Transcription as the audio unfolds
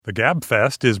The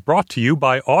GabFest is brought to you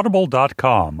by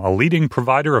Audible.com, a leading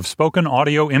provider of spoken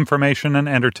audio information and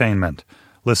entertainment.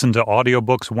 Listen to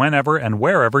audiobooks whenever and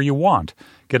wherever you want.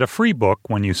 Get a free book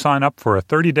when you sign up for a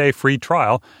 30-day free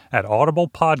trial at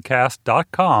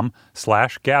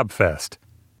audiblepodcast.com/GabFest.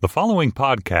 The following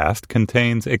podcast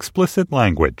contains explicit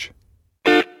language.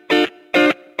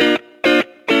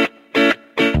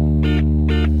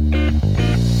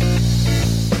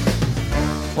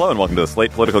 Hello and welcome to the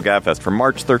Slate Political Gabfest for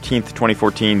March 13th,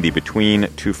 2014, the Between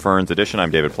Two Ferns edition.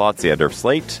 I'm David Plotz, the editor of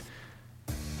Slate,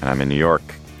 and I'm in New York,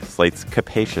 Slate's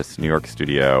capacious New York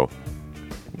studio.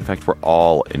 In fact, we're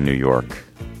all in New York.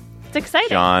 It's exciting.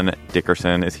 John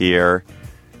Dickerson is here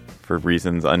for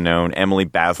reasons unknown. Emily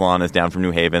Bazelon is down from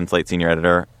New Haven, Slate senior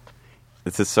editor.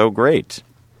 This is so great.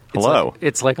 Hello.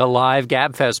 It's like a live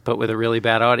Gabfest, but with a really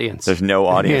bad audience. There's no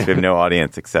audience. We have no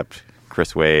audience except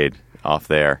Chris Wade off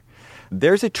there.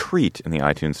 There's a treat in the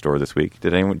iTunes store this week.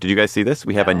 Did you guys see this?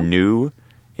 We have a new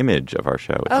image of our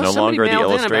show. It's no longer the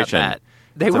illustration.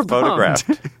 They were photographed.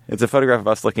 It's a photograph of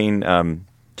us looking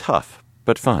tough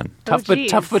but fun. Tough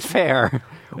but fair.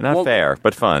 Not fair,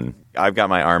 but fun. I've got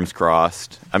my arms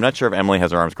crossed. I'm not sure if Emily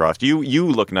has her arms crossed. You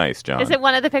look nice, John. Is it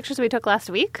one of the pictures we took last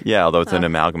week? Yeah, although it's an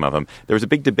amalgam of them. There was a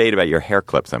big debate about your hair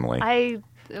clips, Emily.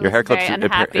 Your hair clips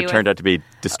it turned out to be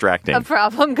distracting. A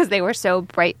problem because they were so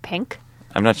bright pink.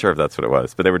 I'm not sure if that's what it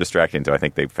was, but they were distracting, so I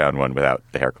think they found one without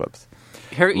the hair clips.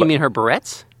 You mean her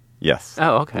barrettes? Yes.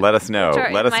 Oh, okay. Let us know.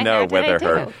 Sure, Let us know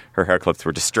whether her hair clips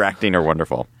were distracting or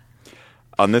wonderful.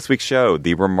 On this week's show,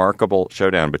 the remarkable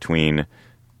showdown between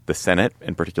the Senate,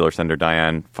 in particular Senator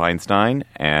Dianne Feinstein,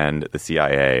 and the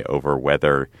CIA over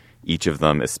whether each of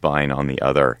them is spying on the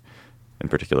other, in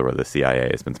particular whether the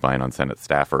CIA has been spying on Senate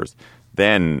staffers.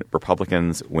 Then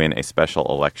Republicans win a special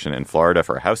election in Florida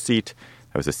for a House seat.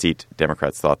 That was a seat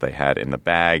Democrats thought they had in the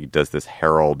bag. Is this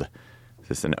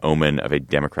an omen of a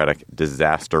Democratic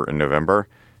disaster in November?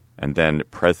 And then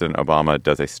President Obama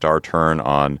does a star turn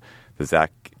on the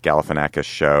Zach Galifianakis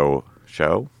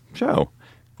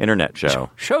internet show.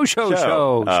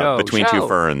 Between Two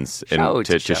Ferns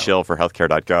to shill for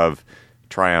healthcare.gov.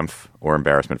 Triumph or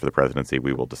embarrassment for the presidency,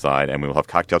 we will decide. And we will have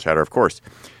cocktail chatter, of course.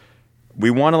 We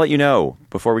want to let you know,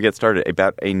 before we get started,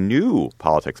 about a new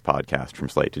politics podcast from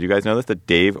Slate. Did you guys know this? That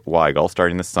Dave Weigel,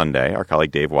 starting this Sunday, our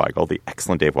colleague Dave Weigel, the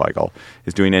excellent Dave Weigel,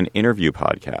 is doing an interview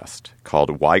podcast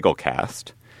called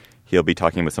Weigelcast. He'll be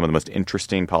talking with some of the most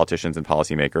interesting politicians and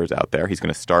policymakers out there. He's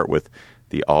going to start with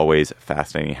the always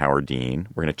fascinating Howard Dean.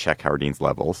 We're going to check Howard Dean's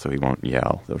levels so he won't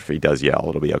yell. If he does yell,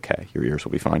 it'll be okay. Your ears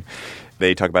will be fine.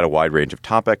 They talk about a wide range of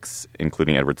topics,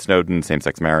 including Edward Snowden,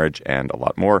 same-sex marriage, and a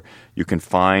lot more. You can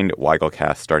find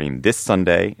Weigelcast starting this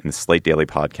Sunday in the Slate Daily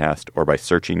Podcast or by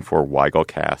searching for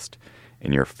Weigelcast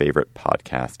in your favorite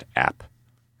podcast app.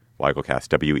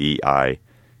 Weigelcast, Weigelcast.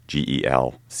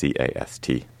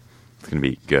 It's going to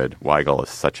be good. Weigel is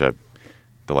such a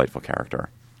delightful character.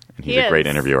 And he's a great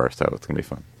interviewer, so it's going to be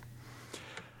fun.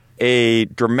 A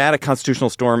dramatic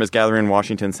constitutional storm is gathering in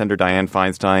Washington. Senator Dianne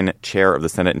Feinstein, chair of the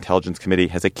Senate Intelligence Committee,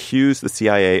 has accused the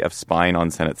CIA of spying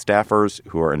on Senate staffers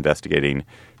who are investigating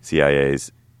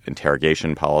CIA's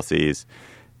interrogation policies.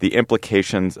 The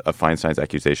implications of Feinstein's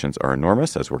accusations are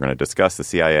enormous. As we're going to discuss, the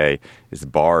CIA is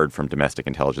barred from domestic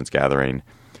intelligence gathering.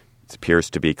 It appears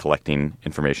to be collecting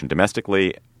information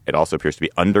domestically. It also appears to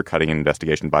be undercutting an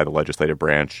investigation by the legislative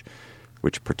branch,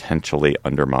 which potentially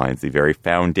undermines the very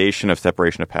foundation of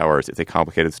separation of powers. It's a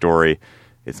complicated story.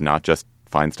 It's not just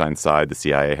Feinstein's side. The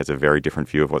CIA has a very different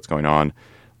view of what's going on.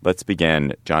 Let's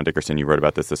begin. John Dickerson, you wrote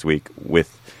about this week,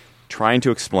 with trying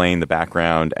to explain the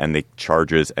background and the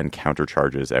charges and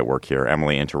countercharges at work here.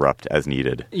 Emily, interrupt as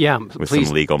needed. Yeah, with some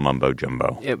legal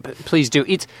mumbo-jumbo. Yeah, please do.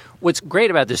 What's great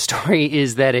about this story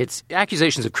is that it's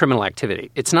accusations of criminal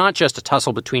activity. It's not just a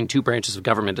tussle between two branches of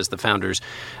government, as the founders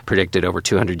predicted over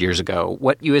 200 years ago.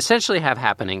 What you essentially have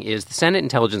happening is the Senate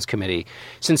Intelligence Committee,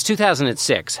 since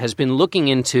 2006, has been looking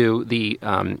into the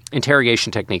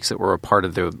interrogation techniques that were a part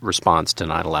of the response to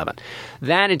 9/11.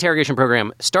 That interrogation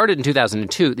program started in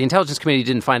 2002. The Intelligence Committee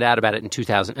didn't find out about it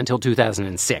until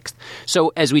 2006.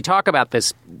 So as we talk about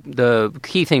this, the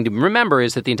key thing to remember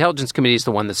is that the Intelligence Committee is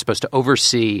the one that's supposed to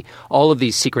oversee all of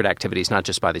these secret activities, not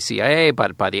just by the CIA,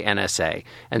 but by the NSA.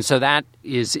 And so that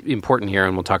is important here,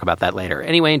 and we'll talk about that later.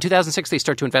 Anyway, in 2006, they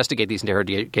start to investigate these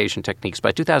interrogation techniques.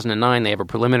 By 2009, they have a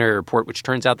preliminary report which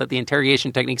turns out that the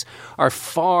interrogation techniques are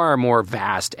far more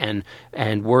vast and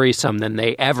worrisome than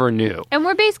they ever knew. And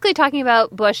we're basically talking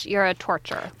about Bush-era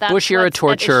torture. Bush-era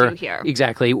torture. Issue here.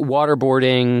 Exactly.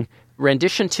 Waterboarding.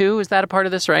 Rendition 2, is that a part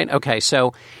of this, right? Okay,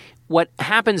 so What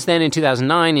happens then in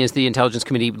 2009 is the Intelligence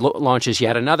Committee launches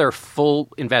yet another full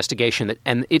investigation,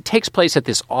 and it takes place at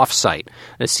this offsite,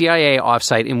 a CIA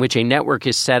offsite in which a network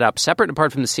is set up separate and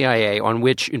apart from the CIA on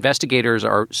which investigators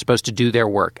are supposed to do their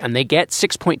work. And they get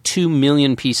 6.2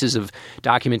 million pieces of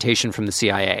documentation from the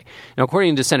CIA. Now,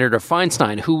 according to Senator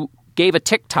Feinstein, who gave a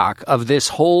TikTok of this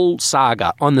whole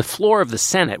saga on the floor of the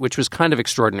Senate, which was kind of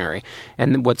extraordinary.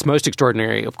 And what's most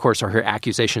extraordinary, of course, are her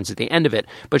accusations at the end of it.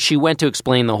 But she went to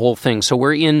explain the whole thing. So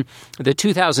we're in the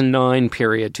 2009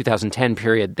 period, 2010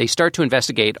 period. They start to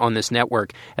investigate on this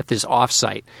network at this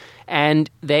offsite. And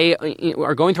they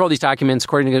are going through all these documents.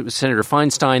 According to Senator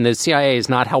Feinstein, the CIA is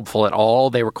not helpful at all.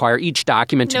 They require each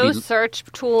document to be... No search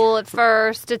tool at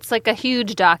first. It's like a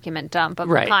huge document dump of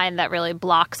the kind that really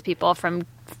blocks people from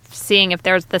seeing if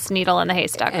there's this needle in the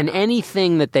haystack. And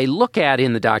anything that they look at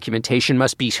in the documentation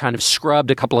must be kind of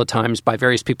scrubbed a couple of times by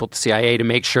various people at the CIA to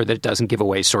make sure that it doesn't give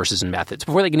away sources and methods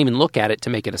before they can even look at it to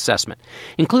make an assessment.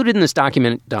 Included in this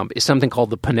document dump is something called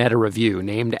the Panetta Review,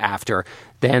 named after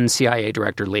then CIA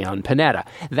Director Leon Panetta.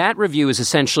 That review is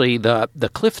essentially the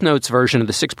Cliff Notes version of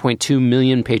the 6.2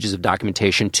 million pages of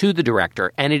documentation to the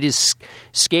director, and it is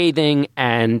scathing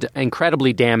and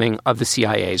incredibly damning of the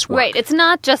CIA's work. Right. It's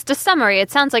not just a summary.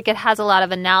 It sounds like it has a lot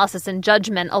of analysis and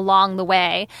judgment along the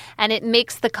way, and it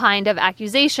makes the kind of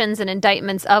accusations and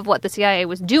indictments of what the CIA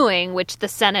was doing, which the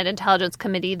Senate Intelligence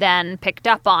Committee then picked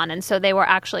up on, and so they were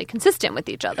actually consistent with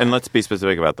each other. And let's be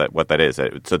specific about that. What that is.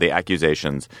 So the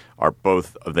accusations are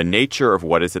both of the nature of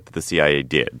what is it that the CIA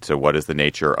did. So what is the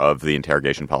nature of the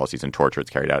interrogation policies and torture it's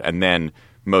carried out, and then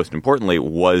most importantly,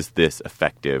 was this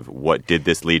effective? What did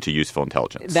this lead to useful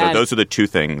intelligence? So those are the two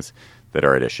things that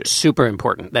are at issue. Super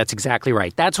important. That's exactly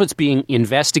right. That's what's being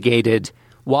investigated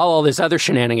while all this other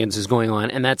shenanigans is going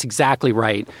on, and that's exactly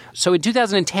right. So in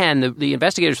 2010, the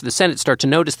investigators for the Senate start to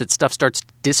notice that stuff starts to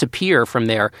disappear from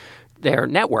their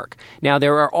network. Now,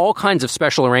 there are all kinds of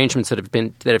special arrangements that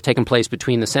have taken place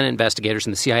between the Senate investigators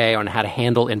and the CIA on how to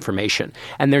handle information.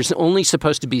 And there's only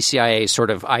supposed to be CIA's sort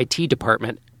of IT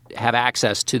department have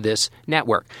access to this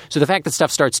network. So the fact that stuff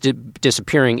starts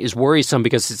disappearing is worrisome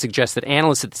because it suggests that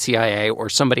analysts at the CIA or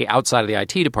somebody outside of the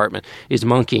IT department is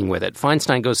monkeying with it.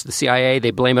 Feinstein goes to the CIA.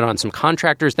 They blame it on some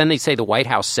contractors. Then they say the White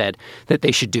House said that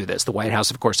they should do this. The White House,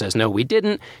 of course, says, no, we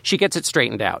didn't. She gets it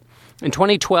straightened out. In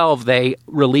 2012, they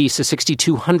release a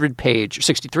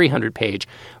 6,300-page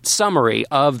summary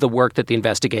of the work that the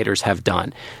investigators have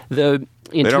done. They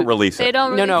don't release it. They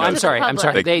don't release it. No, I'm sorry.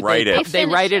 They write it. They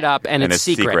write it up, and it's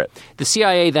secret. The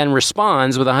CIA then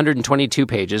responds with 122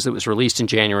 pages that was released in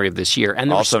January of this year.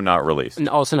 And also not released.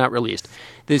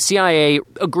 The CIA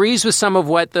agrees with some of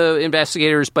what the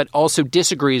investigators, but also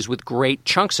disagrees with great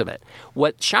chunks of it.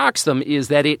 What shocks them is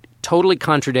that it totally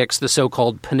contradicts the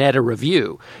so-called Panetta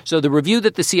Review. So the review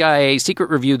that secret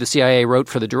review the CIA wrote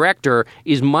for the director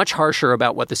is much harsher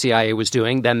about what the CIA was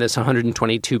doing than this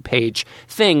 122-page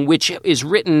thing, which is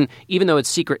written, even though it's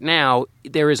secret now,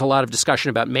 there is a lot of discussion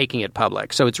about making it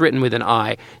public. So it's written with an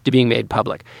eye to being made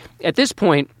public. At this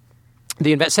point,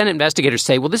 the Senate investigators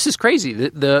say, well, this is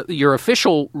crazy. Your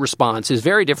official response is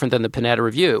very different than the Panetta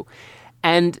Review.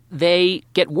 And they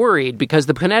get worried because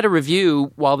the Panetta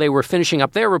Review, while they were finishing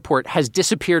up their report, has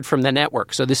disappeared from the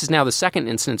network. So this is now the second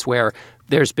instance where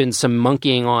there's been some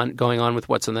monkeying going on with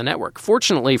what's on the network.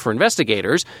 Fortunately for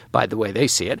investigators, by the way they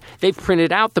see it, they've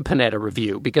printed out the Panetta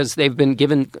Review because they've been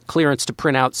given clearance to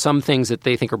print out some things that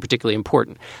they think are particularly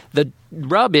important. The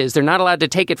rub is they're not allowed to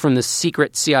take it from the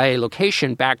secret CIA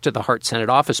location back to the Hart Senate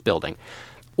office building.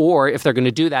 Or if they're going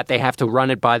to do that, they have to run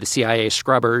it by the CIA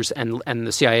scrubbers, and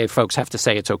the CIA folks have to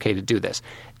say it's okay to do this.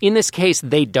 In this case,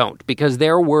 they don't, because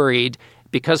they're worried,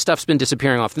 because stuff's been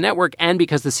disappearing off the network and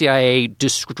because the CIA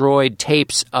destroyed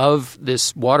tapes of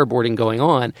this waterboarding going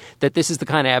on, that this is the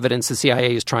kind of evidence the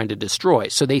CIA is trying to destroy.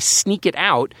 So they sneak it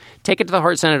out, take it to the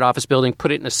Hart Senate office building,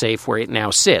 put it in a safe where it now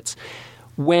sits.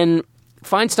 When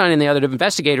Feinstein and the other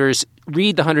investigators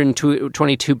read the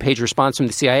 122-page response from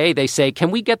the CIA, they say,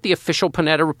 can we get the official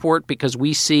Panetta report because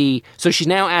we see... So she's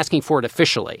now asking for it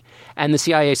officially. And the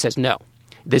CIA says, no,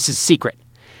 this is secret.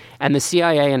 And the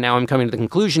CIA, and now I'm coming to the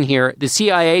conclusion here, the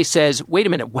CIA says, wait a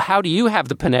minute, how do you have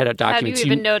the Panetta documents? How do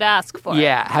you even know to ask for it?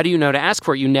 Yeah, how do you know to ask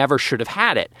for it? You never should have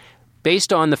had it.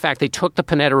 Based on the fact they took the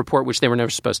Panetta report, which they were never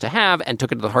supposed to have, and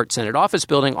took it to the Hart Senate office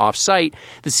building off-site,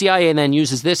 the CIA then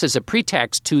uses this as a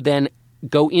pretext to then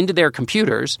go into their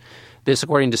computers, this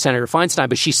according to Senator Feinstein,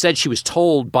 but she said she was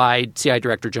told by CIA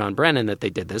Director John Brennan that they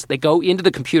did this. They go into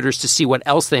the computers to see what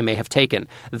else they may have taken,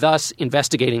 thus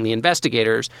investigating the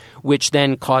investigators, which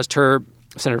then caused her,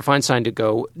 Senator Feinstein, to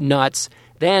go nuts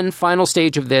Then, final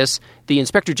stage of this, the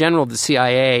Inspector General of the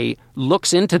CIA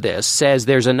looks into this, says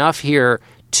there's enough here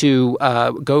to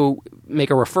go make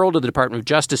a referral to the Department of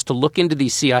Justice to look into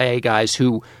these CIA guys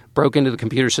who broke into the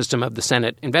computer system of the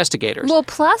Senate investigators. Well,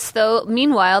 plus, though,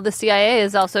 meanwhile, the CIA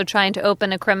is also trying to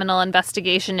open a criminal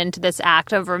investigation into this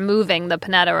act of removing the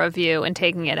Panetta Review and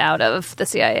taking it out of the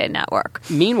CIA network.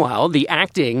 Meanwhile, the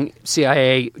acting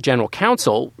CIA General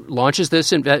Counsel launches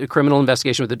this criminal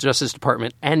investigation with the Justice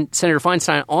Department and Senator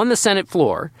Feinstein on the Senate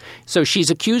floor. So she's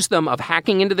accused them of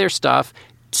hacking into their stuff,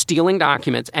 stealing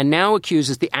documents, and now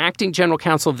accuses the acting general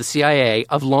counsel of the CIA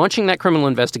of launching that criminal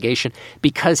investigation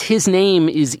because his name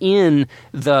is in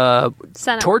the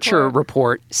Senate torture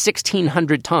report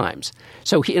 1,600 times.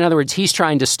 So, in other words, he's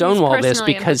trying to stonewall this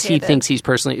because he thinks he's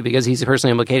personally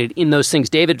implicated in those things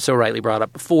David so rightly brought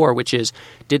up before, which is,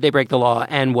 did they break the law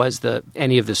and was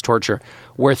any of this torture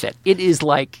worth it? It is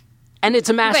like, and it's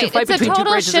a massive fight between two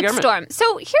branches of government.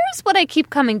 So here's what I keep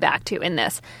coming back to in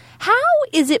this. How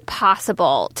is it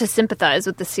possible to sympathize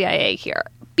with the CIA here?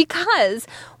 Because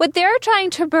what they're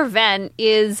trying to prevent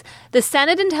is the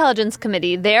Senate Intelligence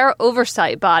Committee, their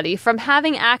oversight body, from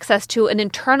having access to an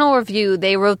internal review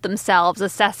they wrote themselves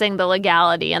assessing the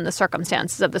legality and the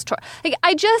circumstances of this torture.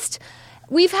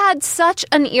 We've had such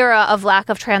an era of lack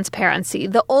of transparency.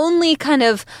 The only kind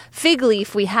of fig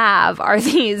leaf we have are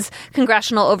these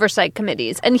congressional oversight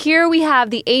committees. And here we have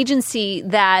the agency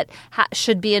that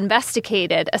should be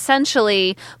investigated,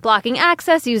 essentially blocking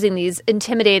access, using these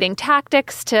intimidating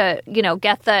tactics to,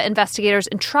 get the investigators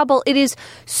in trouble. It is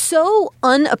so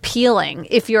unappealing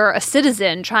if you're a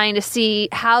citizen trying to see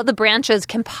how the branches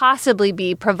can possibly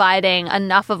be providing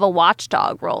enough of a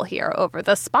watchdog role here over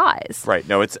the spies. Right.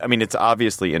 No, it's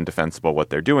obviously indefensible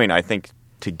what they're doing. I think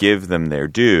to give them their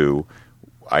due,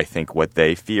 I think what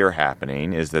they fear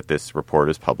happening is that this report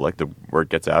is public, the word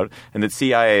gets out, and that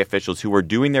CIA officials who are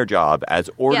doing their job as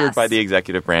ordered by the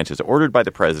executive branch, as ordered by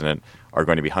the president, are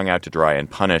going to be hung out to dry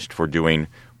and punished for doing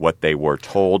what they were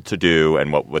told to do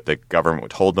and what the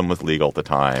government told them was legal at the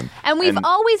time. And we've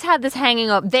always had this hanging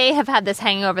over. They have had this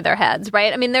hanging over their heads,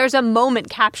 right? I mean, there's a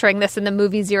moment capturing this in the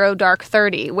movie Zero Dark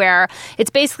 30 where it's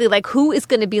basically like, who is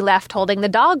going to be left holding the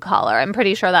dog collar? I'm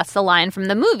pretty sure that's the line from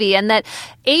the movie. And that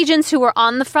agents who were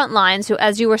on the front lines, who,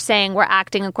 as you were saying, were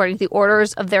acting according to the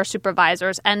orders of their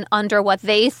supervisors and under what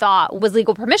they thought was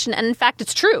legal permission. And in fact,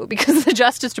 it's true because the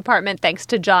Justice Department, thanks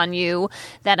to John Yoo,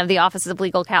 then of the Office of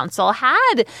Legal Counsel,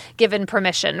 had given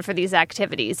permission for these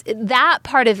activities. That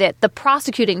part of it, the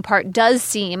prosecuting part, does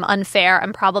seem unfair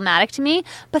and problematic to me,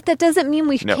 but that doesn't mean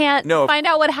we can't find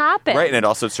out what happened. Right, and it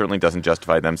also certainly doesn't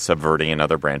justify them subverting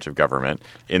another branch of government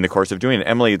in the course of doing it.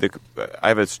 Emily, I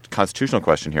have a constitutional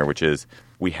question here, which is,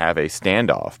 we have a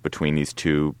standoff between these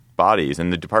two bodies,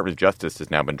 and the Department of Justice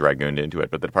has now been dragooned into it,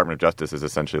 but the Department of Justice is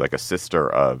essentially like a sister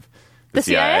of the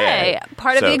CIA,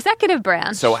 part of the executive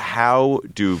branch. So how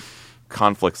do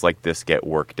conflicts like this get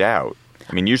worked out?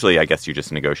 I mean, usually, I guess you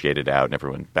just negotiate it out and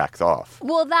everyone backs off.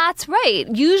 Well, that's right.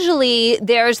 Usually,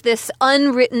 there's this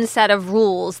unwritten set of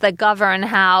rules that govern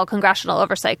how congressional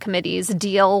oversight committees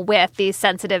deal with these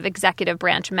sensitive executive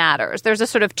branch matters. There's a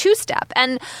sort of two-step.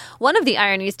 And one of the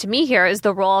ironies to me here is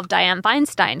the role of Dianne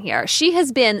Feinstein here. She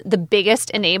has been the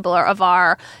biggest enabler of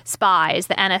our spies,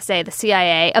 the NSA, the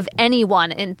CIA, of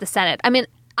anyone in the Senate. I mean,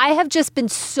 I have just been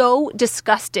so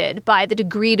disgusted by the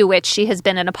degree to which she has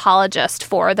been an apologist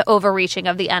for the overreaching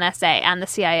of the NSA and the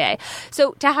CIA.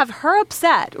 So to have her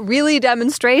upset really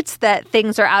demonstrates that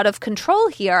things are out of control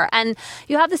here. And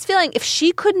you have this feeling if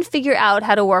she couldn't figure out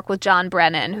how to work with John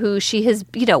Brennan, who she has,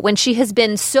 when she has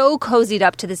been so cozied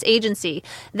up to this agency,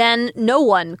 then no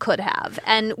one could have.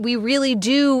 And we really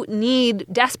do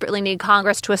desperately need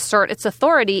Congress to assert its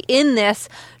authority in this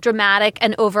dramatic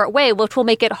and overt way, which will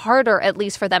make it harder, at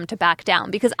least for them to back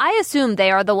down, because I assume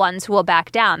they are the ones who will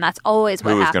back down. That's always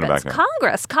what happens.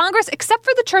 Congress, except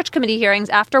for the Church Committee hearings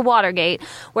after Watergate,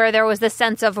 where there was this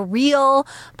sense of real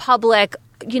public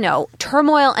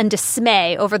turmoil and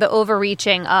dismay over the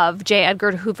overreaching of J.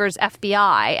 Edgar Hoover's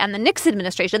FBI and the Nixon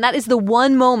administration. That is the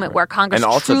one moment where Congress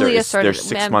truly asserted. There's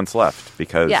 6 months left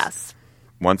because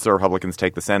once the Republicans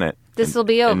take the Senate, this will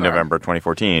be over. In November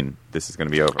 2014, this is going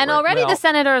to be over. And already the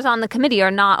senators on the committee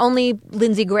are not only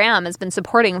Lindsey Graham has been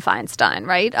supporting Feinstein,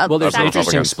 right? Well, there's an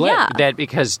interesting split that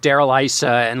because Darrell Issa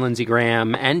and Lindsey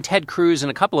Graham and Ted Cruz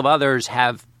and a couple of others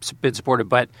have been supported,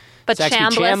 but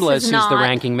Chambliss, who's the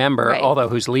ranking member, although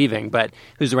who's leaving, but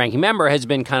who's the ranking member, has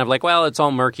been kind of like, well, it's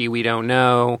all murky, we don't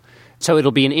know. So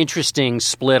it'll be an interesting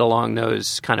split along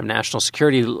those kind of national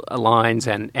security lines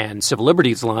and civil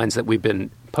liberties lines that we've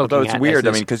been poking Although it's at weird,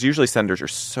 because usually senators are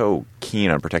so keen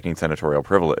on protecting senatorial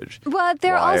privilege. But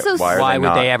they're also... Why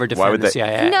would they ever defend the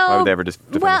CIA? No, why would they ever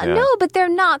defend the CIA? No, but they're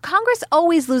not. Congress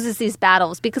always loses these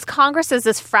battles because Congress is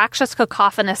this fractious,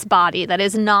 cacophonous body that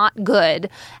is not good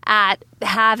at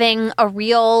having a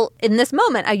real, in this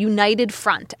moment, a united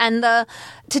front. And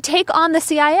to take on the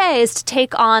CIA is to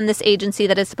take on this agency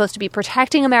that is supposed to be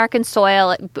protecting American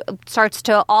soil. It starts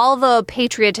to, all the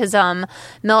patriotism,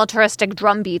 militaristic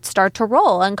drumbeats start to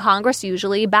roll, and Congress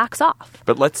usually backs off.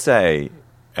 But let's say,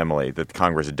 Emily, that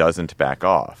Congress doesn't back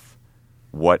off.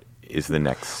 What is the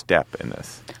next step in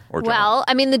this? Well,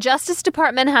 the Justice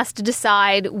Department has to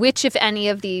decide which, if any,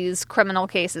 of these criminal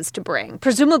cases to bring.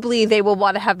 Presumably, they will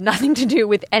want to have nothing to do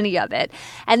with any of it.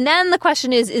 And then the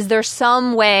question is there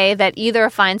some way that either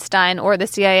Feinstein or the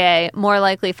CIA, more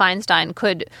likely Feinstein,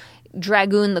 could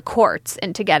dragoon the courts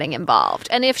into getting involved?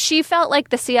 And if she felt like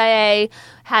the CIA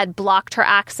had blocked her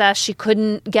access, she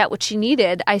couldn't get what she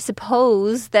needed, I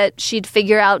suppose that she'd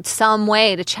figure out some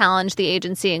way to challenge the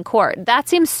agency in court. That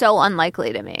seems so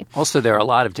unlikely to me. Also, there are a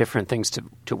lot of different things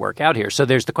to work out here. So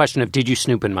there's the question of, did you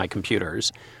snoop in my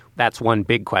computers? That's one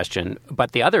big question.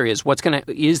 But the other is,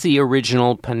 is the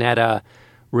original Panetta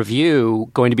review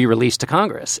going to be released to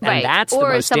Congress? And right. That's or the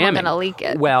most is someone damning. going to leak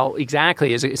it? Well,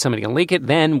 exactly. Is somebody going to leak it?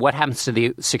 Then what happens to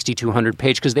the 6,200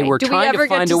 page? Because they were trying to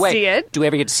find a way. Do we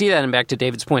ever get to see that? And back to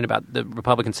David's point about the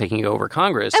Republicans taking over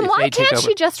Congress. And why can't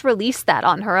she just release that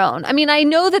on her own? I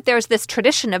know that there's this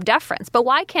tradition of deference, but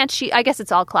why can't she? I guess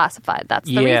it's all classified. That's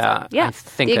the reason. Yeah, I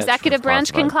think the executive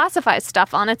branch can classify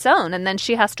stuff on its own, and then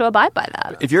she has to abide by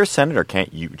that. If you're a senator, do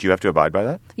you have to abide by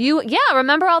that?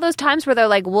 Remember all those times where they're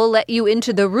like, we'll let you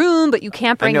into the room, but you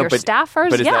can't bring your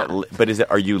staffers.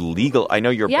 Are you legal? I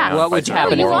know you're bound. What would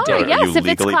happen if you did? Yes, if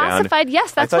it's classified,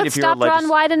 yes. That's what stopped Ron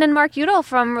Wyden and Mark Udall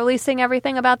from releasing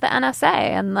everything about the NSA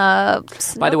and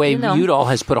the... By the way, Udall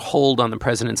has put a hold on the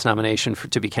president's nomination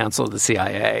to be counsel of the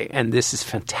CIA, and this is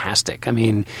fantastic.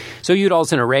 So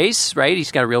Udall's in a race, right?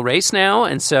 He's got a real race now,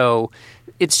 and so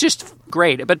it's just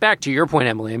great. But back to your point,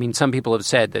 Emily, some people have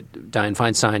said that Dianne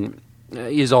Feinstein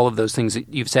is all of those things that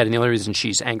you've said. And the only reason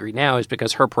she's angry now is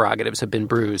because her prerogatives have been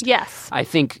bruised. Yes. I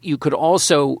think you could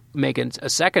also make a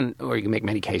second, or you can make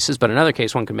many cases, but another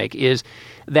case one can make is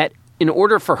that in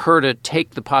order for her to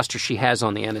take the posture she has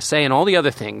on the NSA and all the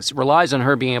other things, relies on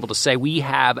her being able to say, we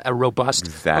have a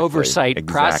robust oversight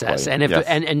process. And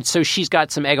and so she's got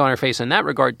some egg on her face in that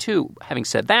regard, too. Having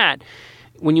said that,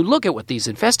 when you look at what these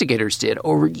investigators did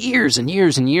over years and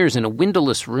years and years in a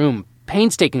windowless room,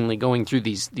 painstakingly going through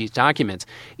these documents,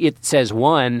 it says,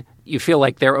 one, you feel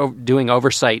like they're doing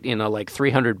oversight in a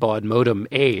 300 baud modem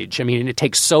age. It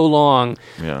takes so long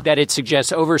that it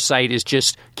suggests oversight is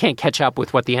just can't catch up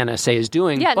with what the NSA is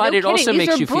doing. Yeah, but no it also kidding.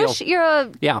 makes you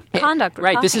feel conduct.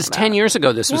 Right. This is 10 years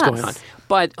ago this was going on.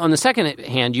 But on the second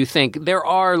hand, you think there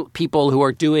are people who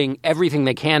are doing everything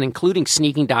they can, including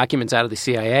sneaking documents out of the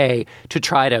CIA to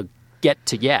try to get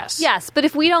to yes. Yes, but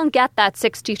if we don't get that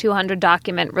 6,200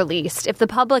 document released, if the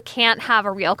public can't have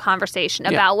a real conversation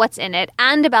about what's in it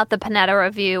and about the Panetta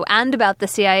review and about the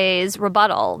CIA's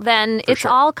rebuttal, then it's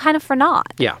all kind of for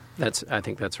naught. Yeah, I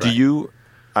think that's right.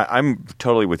 I'm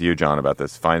totally with you, John, about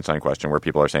this Feinstein question where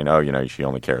people are saying, she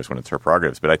only cares when it's her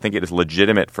prerogatives. But I think it is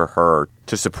legitimate for her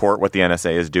to support what the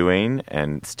NSA is doing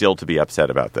and still to be upset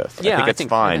about this. Yeah, I think it's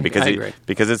fine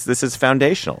because this is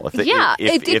foundational.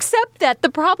 Except that the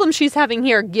problem she's having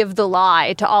here give the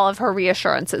lie to all of her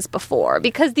reassurances before,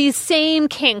 because these same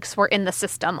kinks were in the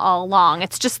system all along.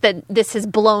 It's just that this has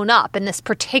blown up in this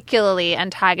particularly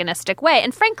antagonistic way.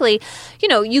 And frankly,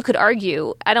 you could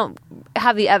argue, I don't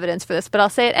have the evidence for this, but I'll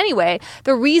say it anyway.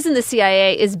 The reason the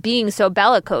CIA is being so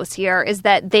bellicose here is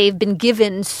that they've been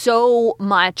given so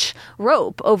much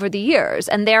rope over the years,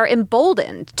 and they're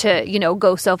emboldened to,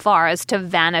 go so far as to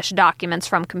vanish documents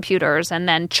from computers and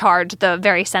then charge the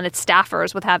very Senate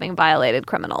staffers with having violated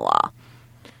criminal law.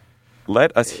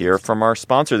 Let us hear from our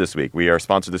sponsor this week. We are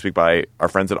sponsored this week by our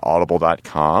friends at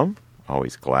Audible.com.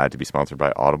 Always glad to be sponsored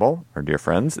by Audible, our dear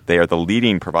friends. They are the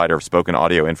leading provider of spoken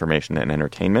audio information and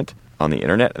entertainment on the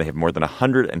internet. They have more than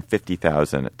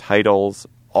 150,000 titles,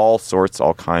 all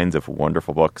kinds of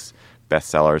wonderful books,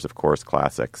 bestsellers, of course,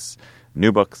 classics,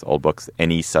 new books, old books,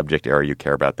 any subject area you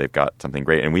care about. They've got something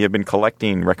great. And we have been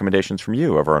collecting recommendations from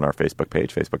you over on our Facebook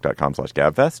page,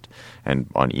 facebook.com/gabfest, and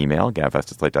on email,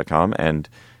 gabfest@slate.com. And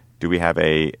do we have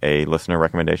a listener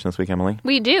recommendation this week, Emily?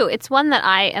 We do. It's one that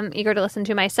I am eager to listen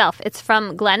to myself. It's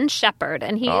from Glenn Shepard,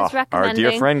 and he is recommending...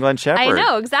 Our dear friend Glenn Shepard. I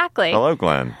know, exactly. Hello,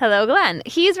 Glenn. Hello, Glenn.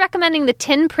 He's recommending The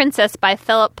Tin Princess by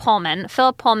Philip Pullman.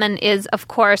 Philip Pullman is, of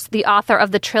course, the author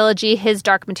of the trilogy His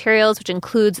Dark Materials, which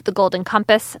includes The Golden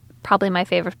Compass, probably my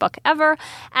favorite book ever.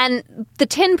 And The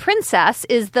Tin Princess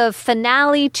is the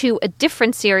finale to a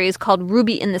different series called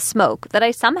Ruby in the Smoke that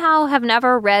I somehow have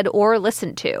never read or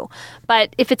listened to.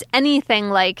 But if it's anything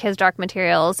like his Dark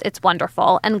Materials, it's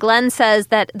wonderful. And Glenn says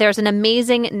that there's an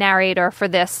amazing narrator for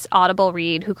this Audible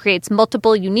read who creates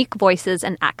multiple unique voices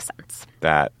and accents.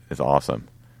 That is awesome.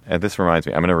 And this reminds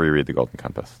me, I'm going to reread The Golden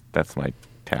Compass. That's my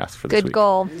task for this week. Good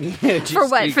goal. For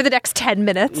what? For the next 10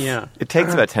 minutes? Yeah. It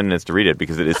takes about 10 minutes to read it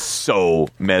because it is so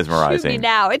mesmerizing. Shoot me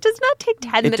now. It does not take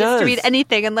 10 minutes to read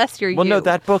anything unless you're Well, no,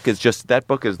 that book is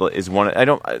one.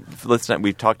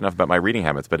 We've talked enough about my reading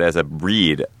habits, but as a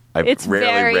read, I've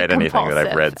rarely read anything that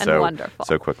I've read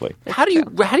so quickly. How do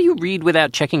you read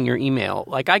without checking your email?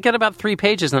 Like, I get about 3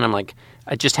 pages and I'm like,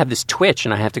 I just have this twitch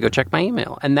and I have to go check my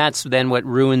email. And that's then what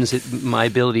ruins my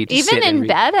ability to sit and read. Even in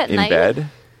bed at night? In bed?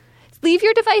 Leave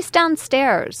your device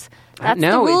downstairs. That's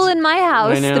the rule in my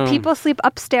house. The people sleep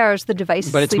upstairs. The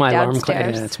devices sleep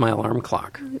downstairs. It's my alarm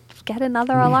clock. Get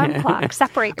another alarm clock.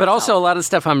 Separate But yourself. also a lot of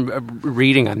stuff I'm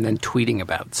reading, I'm then tweeting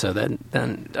about. So then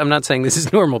I'm not saying this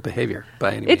is normal behavior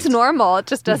by any means. It's normal. It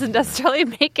just doesn't necessarily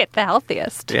make it the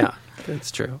healthiest. Yeah, that's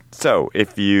true. So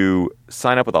if you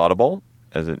sign up with Audible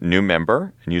as a new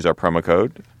member and use our promo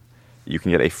code, you can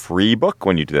get a free book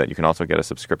when you do that. You can also get a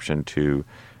subscription to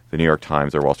the New York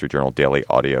Times or Wall Street Journal Daily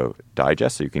Audio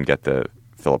Digest. So you can get the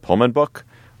Philip Pullman book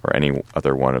or any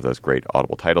other one of those great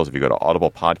Audible titles if you go to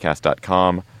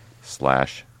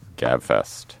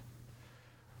audiblepodcast.com/gabfest.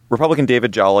 Republican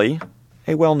David Jolly,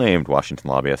 a well-named Washington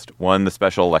lobbyist, won the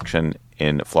special election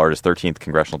in Florida's 13th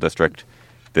congressional district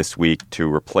this week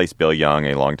to replace Bill Young,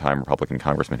 a longtime Republican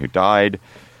congressman who died.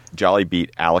 Jolly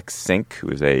beat Alex Sink, who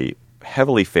is a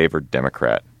heavily favored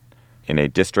Democrat in a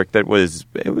district that was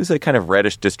a kind of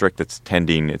reddish district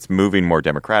it's moving more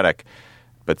Democratic,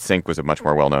 but Sink was a much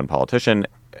more well-known politician,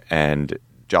 and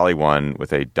Jolly won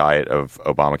with a diet of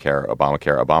Obamacare.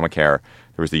 There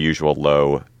was the usual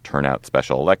low turnout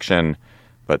special election,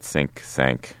 but Sink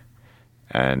sank,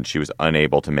 and she was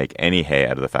unable to make any hay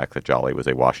out of the fact that Jolly was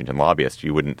a Washington lobbyist.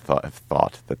 You wouldn't have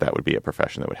thought that would be a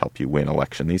profession that would help you win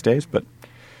election these days, but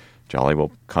Jolly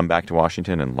will come back to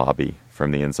Washington and lobby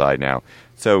from the inside now.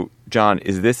 So, John,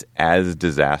 is this as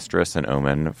disastrous an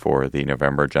omen for the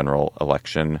November general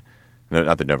election? No,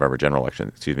 not the November general election,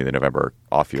 excuse me, the November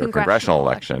off-year congressional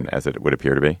election, as it would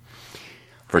appear to be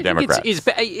for Democrats.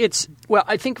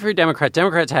 I think for Democrats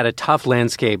had a tough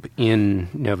landscape in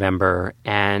November,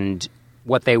 and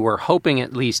what they were hoping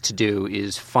at least to do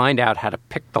is find out how to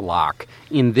pick the lock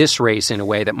in this race in a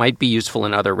way that might be useful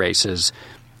in other races,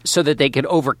 so that they could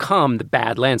overcome the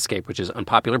bad landscape, which is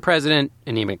unpopular president,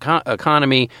 anemic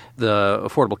economy, the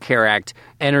Affordable Care Act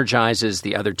energizes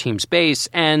the other team's base,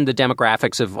 and the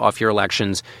demographics of off-year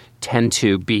elections tend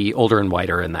to be older and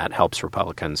whiter, and that helps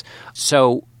Republicans.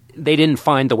 So they didn't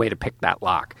find the way to pick that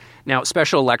lock. Now,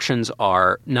 special elections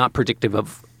are not predictive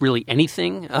of really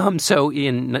anything. So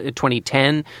in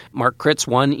 2010, Mark Kritz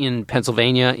won in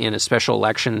Pennsylvania in a special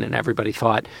election, and everybody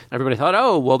thought,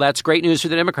 oh, well, that's great news for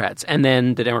the Democrats. And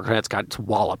then the Democrats got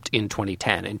walloped in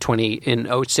 2010. In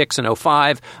 06 and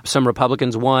 05, some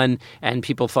Republicans won, and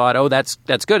people thought, oh, that's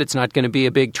good. It's not going to be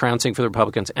a big trouncing for the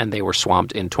Republicans, and they were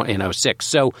swamped in 06.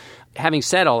 So having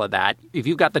said all of that, if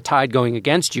you've got the tide going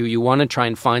against you, you want to try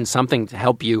and find something to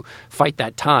help you fight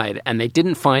that tide. And they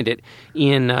didn't find it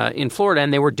in Florida,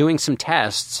 and they were doing some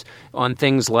tests on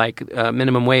things like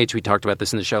minimum wage. We talked about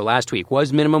this in the show last week.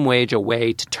 Was minimum wage a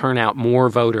way to turn out more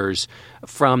voters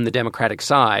from the Democratic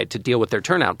side to deal with their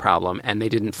turnout problem? And they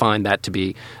didn't find that to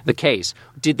be the case.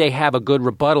 Did they have a good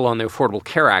rebuttal on the Affordable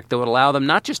Care Act that would allow them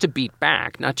not just to beat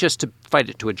back, not just to fight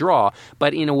it to a draw,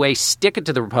 but in a way stick it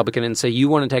to the Republican and say, you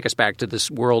want to take us back to this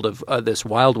world of this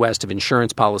Wild West of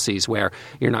insurance policies where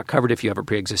you're not covered if you have a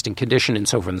pre-existing condition and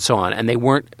so forth and so on. And they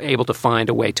weren't able to find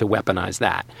a way to weaponize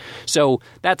that. So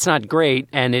that's not great,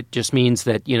 and it just means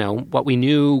that, what we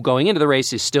knew going into the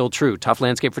race is still true. Tough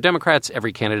landscape for Democrats.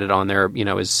 Every candidate on there,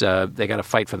 is they got to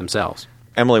fight for themselves.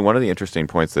 Emily, one of the interesting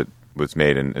points that was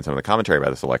made in some of the commentary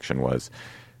about this election was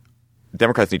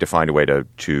Democrats need to find a way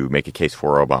to make a case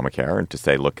for Obamacare and to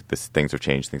say, look, things have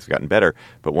changed, things have gotten better.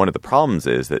 But one of the problems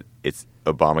is that it's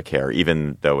Obamacare,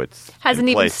 even though it's hasn't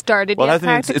even started yet,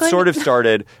 practically. It's sort of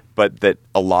started, but that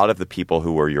a lot of the people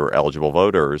who were your eligible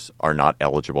voters are not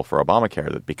eligible for Obamacare,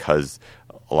 that because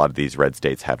a lot of these red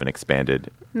states haven't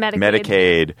expanded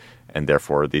Medicaid, and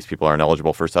therefore these people aren't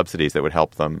eligible for subsidies that would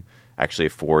help them actually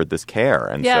afford this care.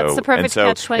 And it's the perfect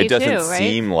catch-22, it doesn't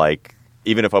seem like,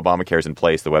 even if Obamacare is in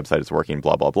place, the website is working,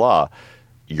 blah, blah, blah,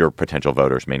 your potential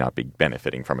voters may not be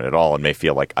benefiting from it at all and may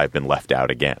feel like I've been left out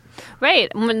again.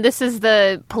 Right. This is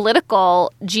the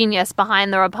political genius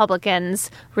behind the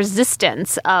Republicans'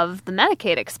 resistance of the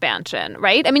Medicaid expansion,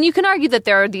 right? I mean, you can argue that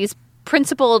there are these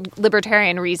principled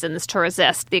libertarian reasons to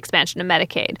resist the expansion of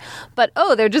Medicaid. But,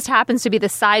 there just happens to be the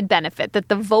side benefit that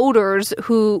the voters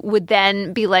who would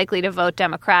then be likely to vote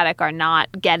Democratic are not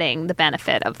getting the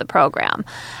benefit of the program.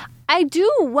 I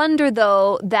do wonder,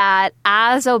 though, that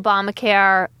as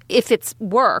Obamacare, if it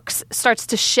works, starts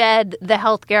to shed the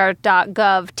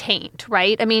healthcare.gov taint,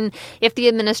 right? I mean, if the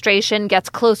administration gets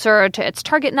closer to its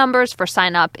target numbers for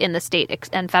sign up in the state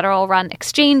and federal run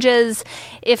exchanges,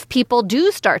 if people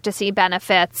do start to see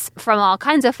benefits from all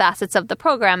kinds of facets of the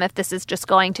program, if this is just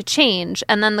going to change.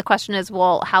 And then the question is,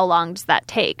 well, how long does that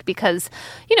take? Because,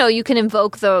 you can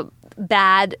invoke the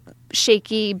bad,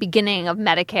 shaky beginning of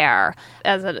Medicare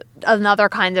as another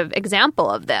kind of example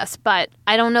of this. But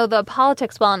I don't know the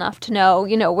politics well enough to know,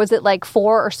 was it like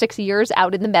 4 or 6 years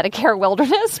out in the Medicare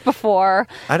wilderness before?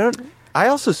 I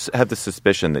also have the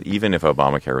suspicion that even if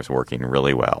Obamacare is working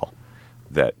really well,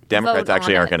 that Democrats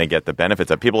actually aren't going to get the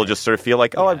benefits of. People just sort of feel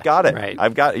like, I've got it. Right.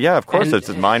 Of course, it's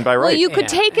mine by right. Well, you could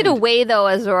take it away, though,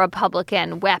 as a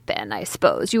Republican weapon, I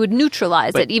suppose. You would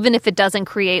neutralize it, even if it doesn't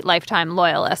create lifetime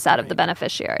loyalists out of the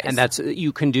beneficiaries. And that's,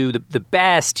 you can do the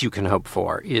best you can hope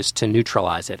for is to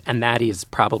neutralize it. And that is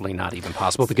probably not even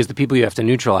possible because the people you have to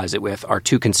neutralize it with are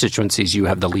two constituencies you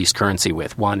have the least currency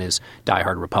with. One is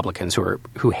diehard Republicans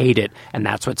who hate it, and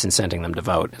that's what's incenting them to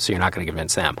vote. So you're not going to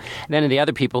convince them. And then the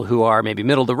other people who are maybe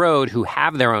middle of the road, who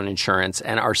have their own insurance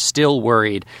and are still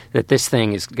worried that this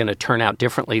thing is going to turn out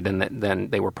differently than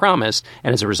they were promised,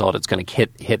 and as a result, it's going to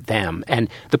hit them.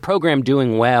 And the program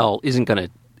doing well it's going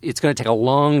to take a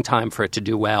long time for it to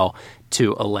do well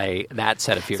to allay that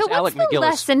set of fears. So what's the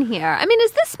lesson here? I mean,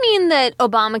 does this mean that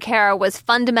Obamacare was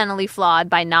fundamentally flawed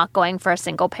by not going for a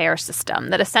single-payer system,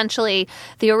 that essentially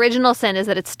the original sin is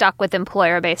that it's stuck with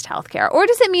employer-based healthcare? Or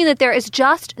does it mean that there is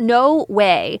just no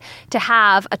way to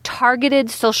have a targeted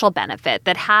social benefit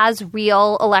that has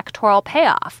real electoral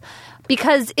payoff?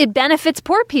 Because it benefits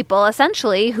poor people,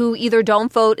 essentially, who either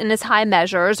don't vote in as high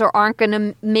measures or aren't going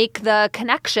to make the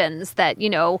connections that,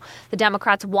 the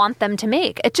Democrats want them to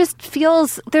make. It just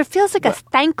feels like a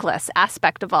thankless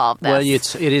aspect of all of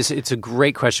this. Well, it's a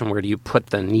great question. Where do you put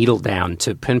the needle down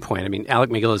to pinpoint? I mean, Alec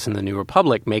MacGillis in The New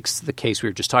Republic makes the case we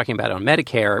were just talking about on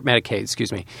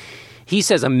Medicaid. He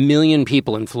says 1 million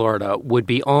people in Florida would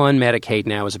be on Medicaid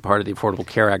now as a part of the Affordable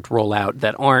Care Act rollout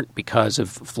that aren't because of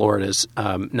Florida's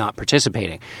not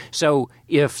participating. So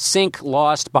if Sync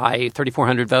lost by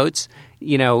 3,400 votes,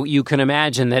 you can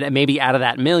imagine that maybe out of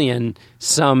that million,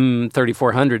 some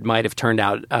 3,400 might have turned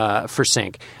out for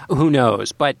Sync. Who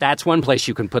knows? But that's one place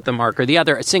you can put the marker. The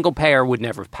other, a single payer would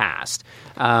never have passed.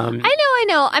 I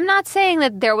know. I'm not saying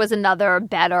that there was another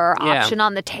better option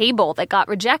on the table that got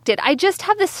rejected. I just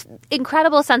have this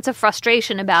incredible sense of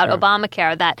frustration about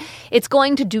Obamacare that it's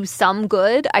going to do some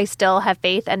good. I still have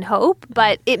faith and hope,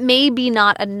 but it may be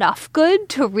not enough good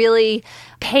to really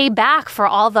pay back for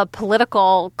all the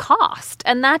political cost.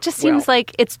 And that just seems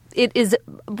like it is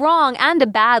wrong and a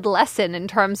bad lesson in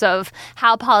terms of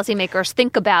how policymakers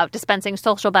think about dispensing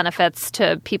social benefits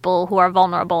to people who are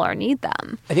vulnerable or need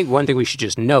them. I think one thing we should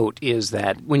just note is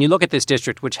that when you look at this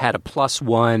district, which had a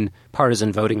 +1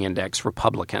 partisan voting index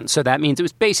Republican, so that means it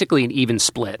was basically an even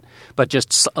split, but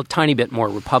just a tiny bit more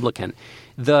Republican.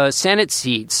 The Senate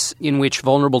seats in which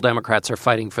vulnerable Democrats are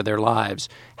fighting for their lives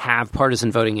have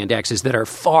partisan voting indexes that are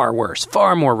far worse,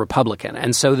 far more Republican.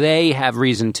 And so they have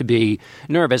reason to be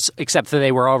nervous, except that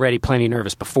they were already plenty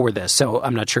nervous before this. So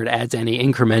I'm not sure it adds any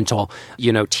incremental,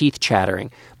 teeth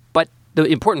chattering. But the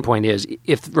important point is,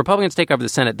 if Republicans take over the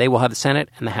Senate, they will have the Senate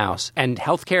and the House. And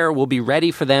health care will be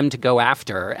ready for them to go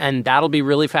after. And that'll be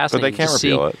really fascinating. But they can't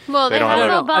repeal it. Well, they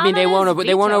have Obama. I mean, they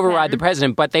won't override the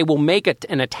president, but they will make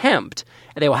an attempt.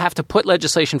 They will have to put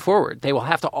legislation forward. They will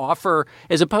have to offer,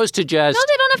 as opposed to just... No,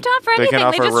 they don't have to offer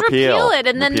anything. They just repeal it,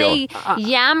 and then they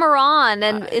yammer on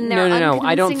and in their unconvincing way.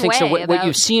 I don't think so. What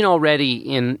you've seen already,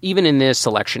 even in this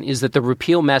election, is that the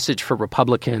repeal message for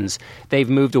Republicans, they've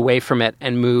moved away from it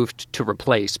and moved to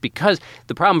replace. Because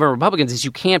the problem for Republicans is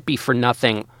you can't be for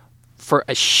nothing for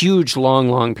a huge,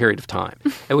 long period of time,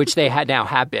 which they now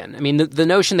have been. I mean, the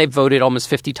notion they've voted almost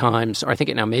 50 times, or I think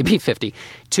it now may be 50,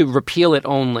 to repeal it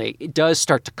only, it does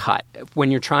start to cut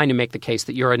when you're trying to make the case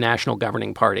that you're a national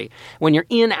governing party. When you're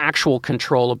in actual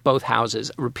control of both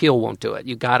houses, repeal won't do it.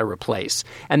 You got to replace.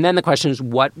 And then the question is,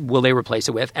 what will they replace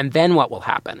it with? And then what will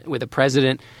happen? With the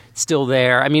president still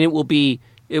there? I mean, it will be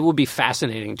it will be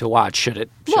fascinating to watch should it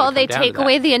Well, they come down to take that.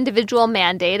 away the individual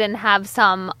mandate and have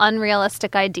some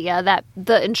unrealistic idea that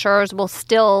the insurers will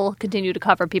still continue to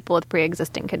cover people with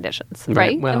pre-existing conditions,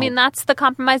 right? Well, I mean, that's the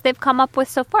compromise they've come up with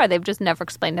so far. They've just never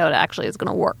explained how it actually is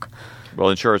going to work. Well,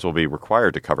 insurers will be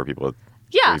required to cover people with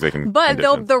Yeah, pre-existing but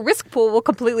conditions. the risk pool will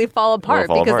completely fall apart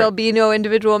fall because apart. there'll be no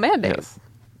individual mandate.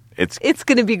 Yes. It's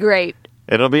going to be great.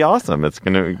 It'll be awesome. It's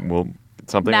going to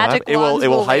something Magic will happen. wands It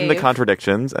will will heighten the wave.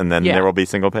 contradictions, and then Yeah. there will be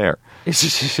single payer. In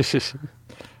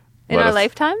Let our us-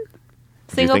 lifetime?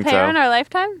 Single think payer so? in our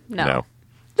lifetime? No.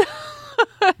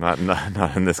 not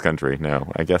in this country.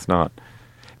 No, I guess not.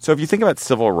 So if you think about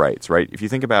civil rights, right? If you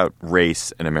think about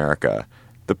race in America,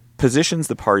 the positions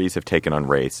the parties have taken on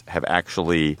race have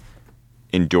actually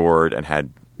endured and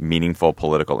had meaningful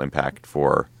political impact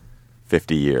for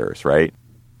 50 years, right?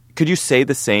 Could you say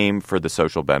the same for the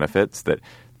social benefits, that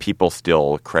people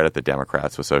still credit the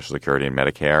Democrats with Social Security and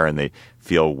Medicare, and they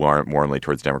feel warmly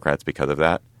towards Democrats because of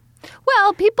that?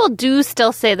 Well, people do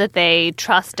still say that they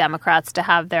trust Democrats to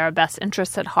have their best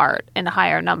interests at heart in a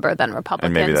higher number than Republicans.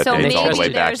 And maybe that so dates maybe all the way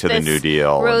back there's to the this New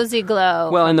Deal. rosy glow.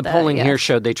 Well, and the of polling here yes.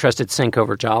 showed they trusted Sink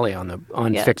over Jolly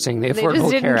on Yeah. fixing the They Affordable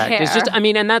just didn't Care Act. It's care. just, I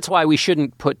mean, and that's why we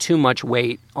shouldn't put too much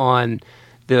weight on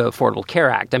the Affordable Care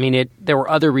Act. I mean, there were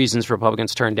other reasons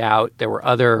Republicans turned out. There were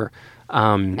other.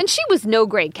 And she was no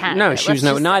great candidate. No, she was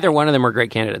let's just neither one of them were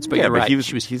great candidates. But Yeah, you're but right. he's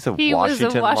She was a He was a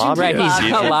Washington Washington right. lobbyist.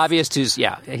 He's lobbyist. a lobbyist who's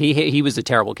he was a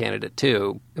terrible candidate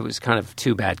too. It was kind of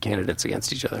two bad candidates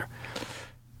against each other.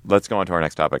 Let's go on to our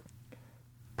next topic.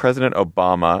 President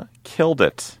Obama killed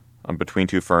it on Between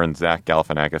Two Ferns, Zach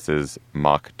Galifianakis'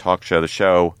 mock talk show, the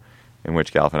show in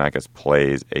which Galifianakis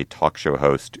plays a talk show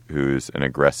host who's an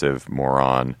aggressive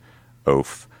moron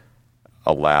oaf,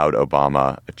 allowed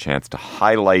Obama a chance to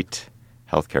highlight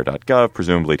healthcare.gov,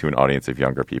 presumably to an audience of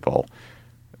younger people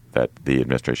that the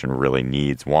administration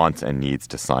really wants and needs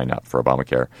to sign up for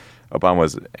Obamacare. Obama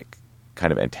was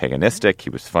kind of antagonistic. He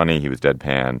was funny. He was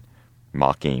deadpan,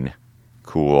 mocking,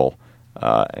 cool.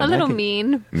 A little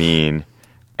mean. Mean.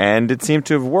 And it seemed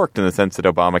to have worked in the sense that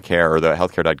Obamacare or the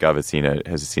healthcare.gov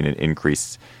has seen an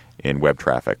increase in web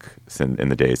traffic in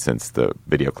the days since the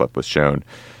video clip was shown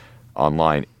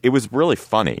online. It was really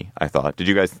funny, I thought. Did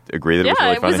you guys agree that it was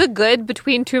really funny? It was a good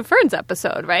Between Two Ferns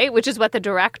episode, right? Which is what the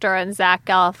director and Zach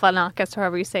Galifianakis,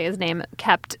 however you say his name,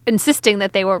 kept insisting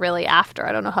that they were really after.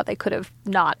 I don't know how they could have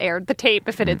not aired the tape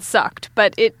if it had sucked,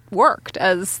 but it worked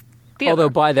as theater.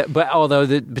 Although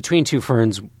the Between Two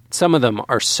Ferns, some of them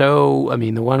are so. I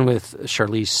mean, the one with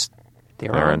Charlize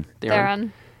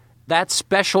Theron. That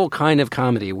special kind of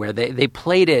comedy where they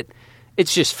played it.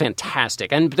 It's just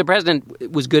fantastic. And the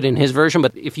president was good in his version,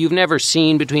 but if you've never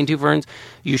seen Between Two Ferns,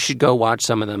 you should go watch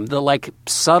some of them. The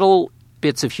subtle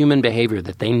bits of human behavior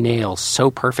that they nail so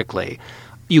perfectly.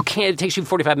 It takes you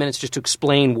 45 minutes just to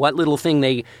explain what little thing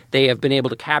they have been able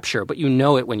to capture, but you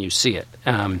know it when you see it.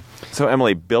 So,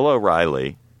 Emily, Bill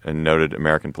O'Reilly, a noted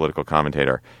American political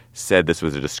commentator, said this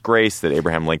was a disgrace, that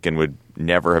Abraham Lincoln would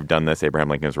never have done this. Abraham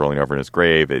Lincoln is rolling over in his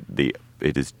grave.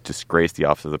 It has disgraced the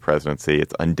office of the presidency.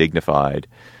 It's undignified.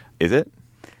 Is it?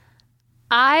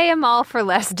 I am all for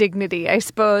less dignity, I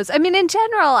suppose. I mean, in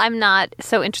general, I'm not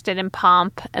so interested in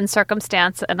pomp and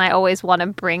circumstance, and I always want to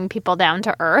bring people down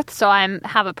to earth. So I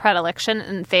have a predilection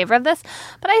in favor of this.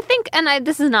 But I think, and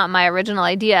this is not my original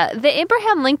idea, the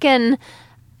Abraham Lincoln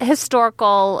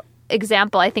historical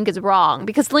example I think is wrong,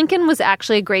 because Lincoln was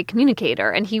actually a great communicator,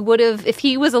 and he would have, if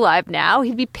he was alive now,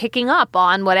 he'd be picking up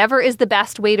on whatever is the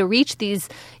best way to reach these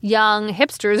young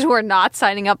hipsters who are not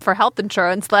signing up for health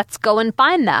insurance. Let's go and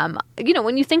find them. You know,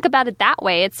 when you think about it that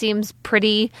way, it seems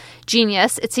pretty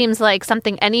genius. It seems like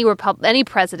something any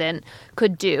president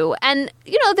could do. And,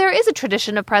 you know, there is a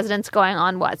tradition of presidents going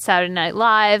on, Saturday Night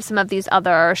Live, some of these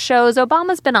other shows.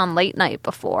 Obama's been on Late Night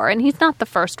before, and he's not the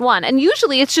first one. And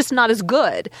usually it's just not as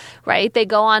good, right? They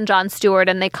go on Jon Stewart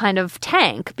and they kind of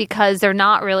tank because they're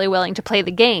not really willing to play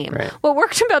the game. Right. What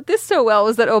worked about this so well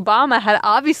was that Obama had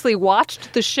obviously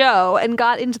watched the show and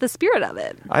got into the spirit of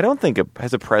it. I don't think a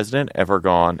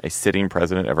sitting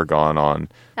president ever gone on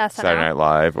SNL. Saturday Night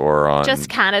Live or on Just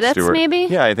candidates, Stewart. maybe?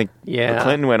 Yeah, I think Yeah.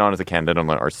 Clinton went on as a candidate on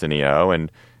Arsenio, and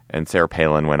Sarah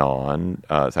Palin went on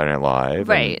Saturday Night Live.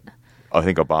 Right. And I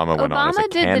think Obama went on as a Obama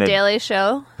did candidate. The Daily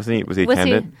Show. Was he a Was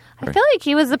candidate? he? I feel like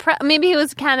he was maybe he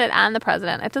was a candidate and the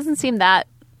president. It doesn't seem that.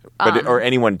 Or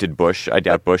anyone did Bush? I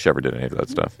doubt Bush ever did any of that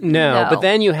stuff. No, No. but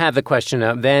then you have the question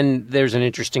of, then there's an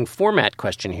interesting format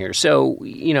question here. So,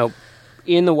 you know,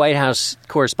 in the White House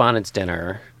Correspondents'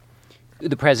 Dinner,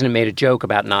 the president made a joke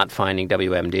about not finding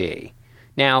WMD.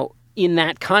 Now, in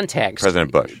that context...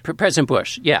 President Bush. President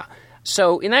Bush, yeah.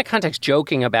 So in that context,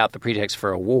 joking about the pretext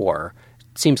for a war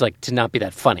seems like to not be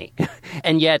that funny.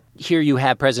 And yet here you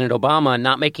have President Obama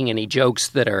not making any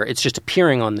jokes it's just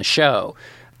appearing on the show.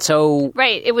 So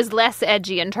right, it was less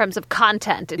edgy in terms of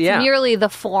content. It's merely the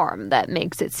form that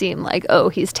makes it seem like,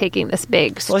 he's taking this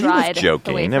big stride. Well, he was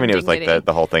joking. I mean, it was dignity. like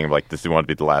the whole thing of like, does he want to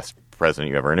be the last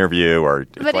president you ever interview, or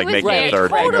but like making a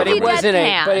third totally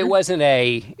government?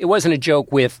 It wasn't a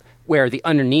joke with where the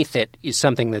underneath it is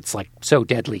something that's like so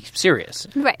deadly serious.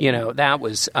 Right. That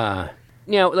was. Let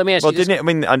me ask you.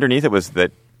 Well, underneath it was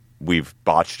that we've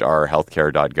botched our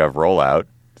healthcare.gov rollout.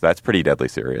 That's pretty deadly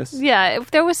serious. Yeah,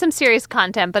 there was some serious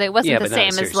content, but it wasn't the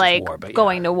same as like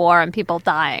going to war and people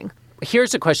dying.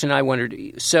 Here's a question I wondered.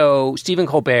 So Stephen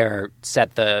Colbert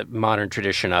set the modern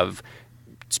tradition of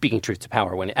speaking truth to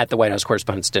power when at the White House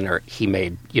Correspondents' Dinner he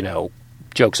made,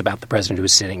 jokes about the president who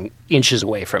was sitting inches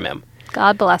away from him.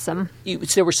 God bless him.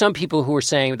 There were some people who were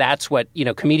saying that's what,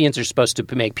 comedians are supposed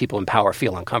to make people in power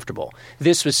feel uncomfortable.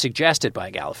 This was suggested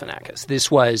by Galifianakis. This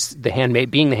was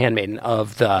being the handmaiden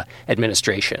of the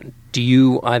administration.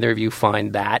 Do either of you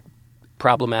find that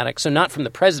problematic? So not from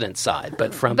the president's side,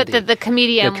 but from the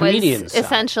comedian was side.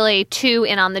 Essentially too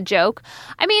in on the joke.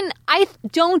 I mean, I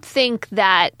don't think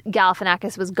that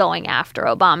Galifianakis was going after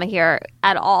Obama here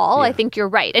at all. Yeah. I think you're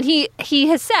right. And he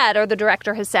has said, or the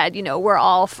director has said, we're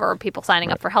all for people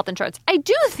signing up for health insurance. I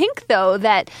do think, though,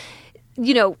 that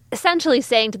essentially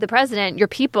saying to the president, your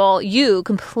people, you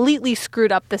completely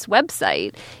screwed up this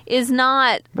website is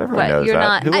not everyone what knows you're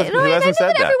that. not. Who hasn't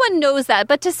said that? Everyone knows that,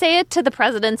 but to say it to the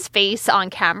president's face on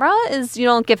camera is you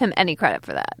don't give him any credit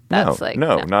for that. That's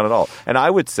no, not at all. And I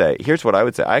would say, here's what I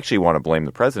would say. I actually want to blame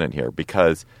the president here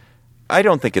because I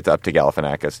don't think it's up to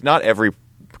Galifianakis. Not every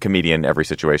comedian, every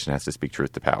situation has to speak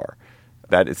truth to power.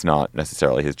 That is not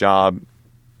necessarily his job.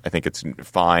 I think it's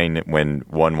fine when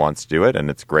one wants to do it,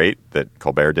 and it's great that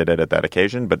Colbert did it at that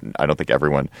occasion, but I don't think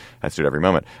everyone has to do it every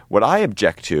moment. What I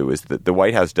object to is that the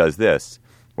White House does this.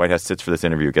 White House sits for this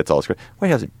interview, gets all this credit. White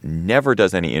House never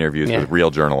does any interviews with real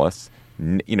journalists.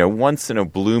 Once in a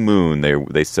blue moon,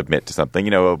 they submit to something.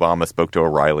 Obama spoke to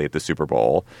O'Reilly at the Super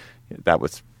Bowl. That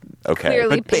was okay.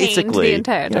 Clearly but basically, the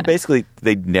entire time. Basically,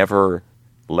 they never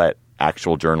let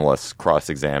actual journalists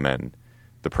cross-examine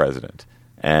the president.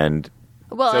 And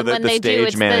well, so and when they do,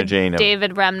 it's the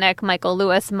David Remnick, Michael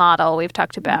Lewis model we've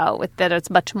talked about, with that it's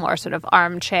much more sort of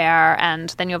armchair, and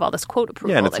then you have all this quote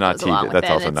approval. Yeah, and it's not TV. That's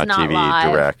also not TV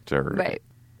live. direct, or right.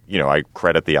 I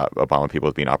credit the Obama people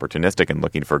as being opportunistic and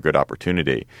looking for a good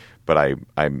opportunity, but I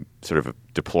sort of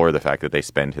deplore the fact that they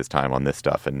spend his time on this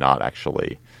stuff and not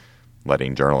actually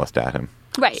letting journalists at him.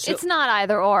 Right. So, it's not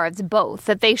either or. It's both.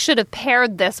 That they should have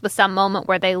paired this with some moment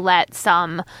where they let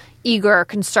some eager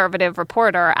conservative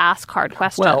reporter ask hard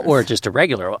questions. Well, or just a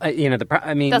regular. They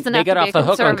got off the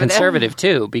hook on conservative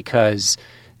too because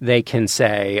they can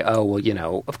say,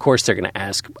 of course they're going to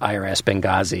ask IRS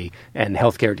Benghazi and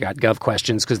healthcare.gov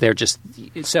questions because they're just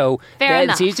so.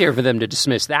 It's easier for them to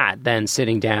dismiss that than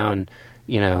sitting down.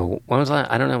 I don't know. When was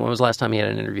the last time he had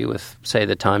an interview with, say,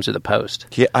 the Times or the Post?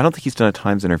 I don't think he's done a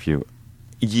Times interview.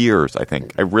 Years, I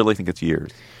think. I really think it's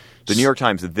years. The New York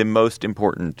Times, the most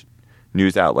important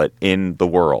news outlet in the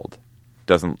world,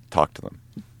 doesn't talk to them.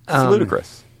 It's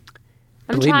ludicrous.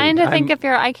 I'm trying to think if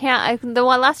you're. I can't. The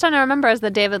one last time I remember is the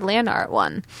David Leonhardt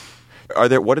one.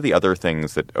 What are the other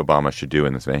things that Obama should do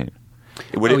in this vein?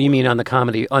 You mean on the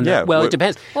comedy? Well, it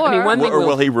depends.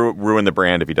 Will he ruin the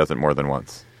brand if he does it more than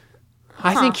once?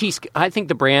 I think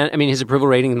the brand. I mean, his approval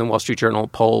rating in the Wall Street Journal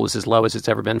poll was as low as it's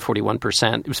ever been,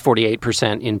 41%. It was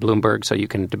 48% in Bloomberg. So you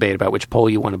can debate about which poll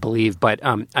you want to believe. But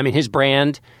his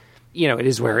brand. It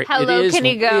is where it is. Can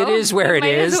he go? It is where it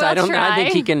is. Well I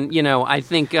think he can. I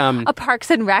think a Parks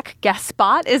and Rec guest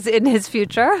spot is in his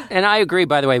future. And I agree,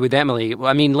 by the way, with Emily.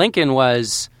 I mean, Lincoln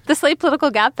was the Slate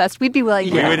Political Gabfest. We'd be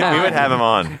willing. We would have him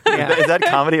on. Yeah. Is that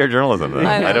comedy or journalism?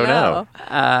 I don't know.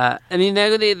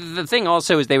 The thing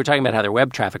also is they were talking about how their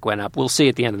web traffic went up. We'll see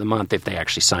at the end of the month if they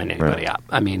actually sign anybody up.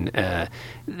 I mean,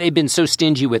 they've been so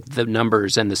stingy with the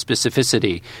numbers and the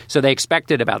specificity. So they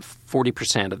expected about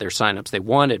 40% of their signups. They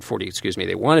wanted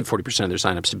 40% of their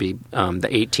signups to be the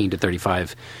 18 to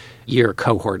 35 year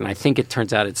cohort, and I think it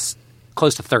turns out it's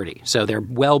close to 30. So they're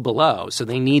well below. So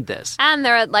they need this. And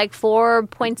they're at like 4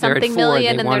 point something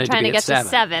million, and they're trying to get to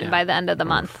 7 by the end of the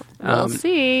month. We'll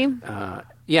see.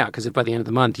 Because if by the end of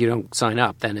the month you don't sign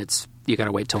up, then you got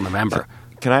to wait till November.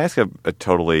 Can I ask a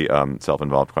totally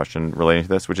self-involved question relating to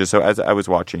this? Which is, so as I was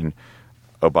watching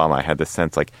Obama, I had this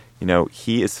sense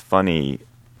he is funny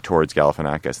towards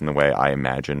Galifianakis in the way I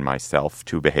imagine myself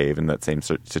to behave in that same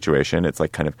situation. It's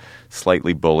like kind of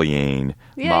slightly bullying,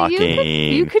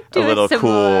 mocking, you could do a little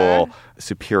similar. cool,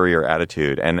 superior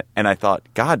attitude. And I thought,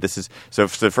 God, this is so.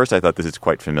 First, I thought this is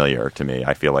quite familiar to me.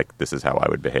 I feel like this is how I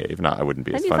would behave. I wouldn't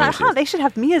be as funny. And you thought, they should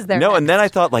have me as their No, next. and then I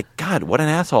thought, like, God, what an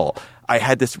asshole. I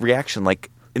had this reaction, like,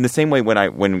 in the same way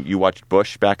when you watched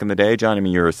Bush back in the day, John. I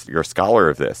mean, you're a scholar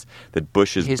of this. That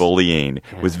Bush's bullying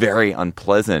was very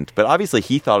unpleasant, but obviously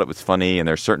he thought it was funny, and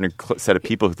there's a certain set of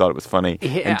people who thought it was funny.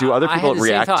 And do other people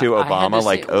react to Obama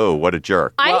like, "Oh, what a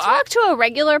jerk"? I talked to a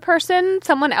regular person,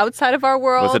 someone outside of our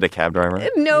world. Was it a cab driver?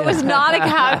 No, it was not a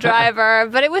cab driver,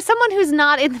 but it was someone who's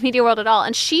not in the media world at all,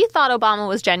 and she thought Obama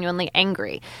was genuinely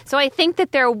angry. So I think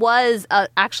that there was an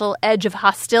actual edge of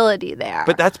hostility there.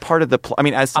 But that's part of the. I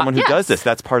mean, as someone who does this,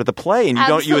 that's part of the play, and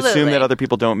you assume that other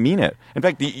people don't mean it. In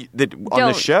fact, on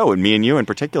the show, and me and you in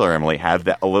particular, Emily, have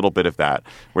a little bit of that,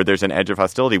 where there's an edge of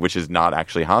hostility, which is not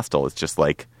actually hostile. It's just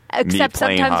like except me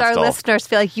playing sometimes hostile. Our listeners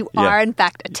feel like you are in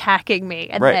fact attacking me,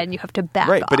 and then you have to back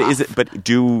off. But is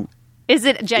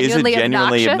it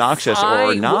genuinely obnoxious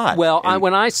or not? Well,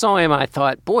 when I saw him, I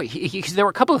thought, boy, there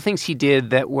were a couple of things he did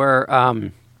that were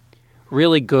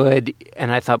really good,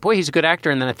 and I thought, boy, he's a good actor.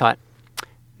 And then I thought,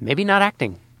 maybe not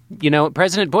acting. You know,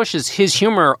 President Bush's his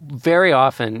humor very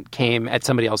often came at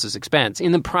somebody else's expense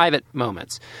in the private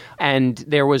moments. And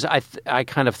there was, I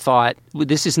kind of thought,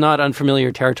 this is not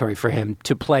unfamiliar territory for him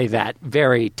to play that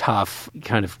very tough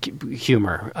kind of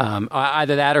humor.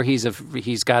 Either that or he's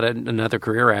got another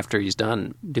career after he's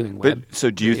done doing web. So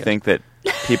do you think that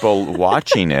people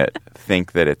watching it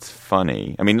think that it's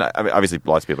funny? I mean, obviously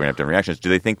lots of people are going to have different reactions. Do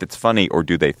they think that's funny, or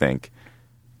do they think,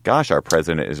 gosh, our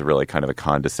president is really kind of a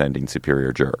condescending,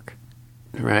 superior jerk?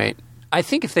 Right. I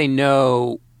think if they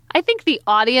know... I think the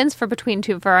audience for Between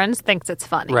Two Ferns thinks it's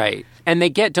funny. Right. And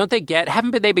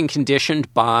haven't they been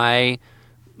conditioned by,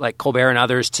 like, Colbert and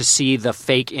others to see the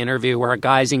fake interview where a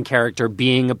guy's in character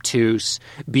being obtuse,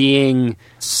 being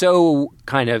so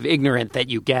kind of ignorant that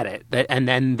you get it. And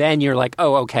then you're like,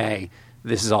 oh, okay,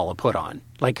 this is all a put on.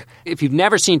 Like, if you've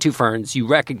never seen Two Ferns, you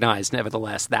recognize,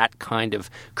 nevertheless, that kind of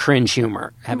cringe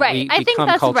humor. Right. I think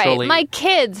that's right. My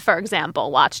kids, for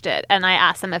example, watched it, and I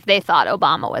asked them if they thought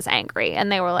Obama was angry,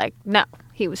 and they were like, no,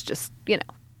 he was just,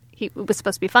 he was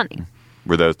supposed to be funny.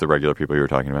 Were those the regular people you were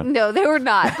talking about? No, they were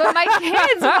not. But my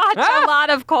kids watch a lot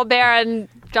of Colbert and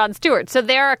Jon Stewart, so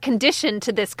they're conditioned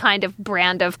to this kind of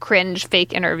brand of cringe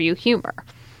fake interview humor.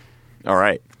 All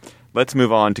right. Let's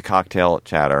move on to cocktail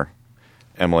chatter.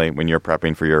 Emily, when you're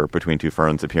prepping for your Between Two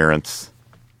Ferns appearance,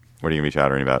 what are you going to be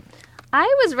chattering about? I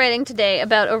was writing today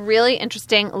about a really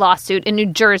interesting lawsuit in New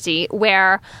Jersey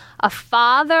where a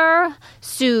father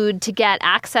sued to get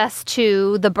access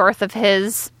to the birth of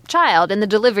his child in the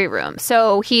delivery room.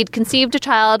 So he'd conceived a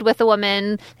child with a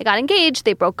woman. They got engaged.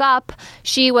 They broke up.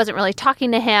 She wasn't really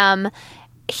talking to him.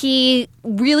 He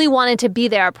really wanted to be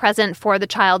there present for the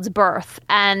child's birth,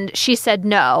 and she said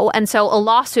no, and so a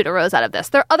lawsuit arose out of this.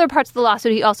 There are other parts of the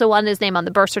lawsuit. He also wanted his name on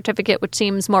the birth certificate, which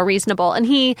seems more reasonable, and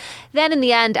he then in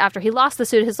the end, after he lost the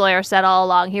suit, his lawyer said all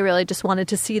along he really just wanted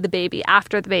to see the baby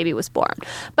after the baby was born.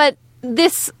 But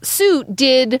this suit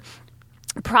did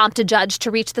prompt a judge to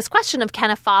reach this question of,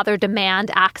 can a father demand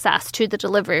access to the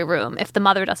delivery room if the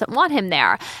mother doesn't want him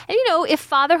there? And, if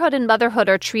fatherhood and motherhood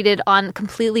are treated on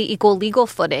completely equal legal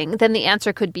footing, then the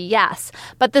answer could be yes.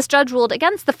 But this judge ruled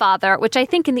against the father, which I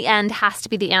think in the end has to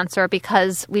be the answer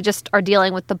because we just are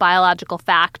dealing with the biological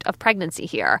fact of pregnancy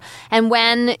here. And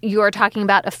when you're talking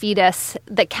about a fetus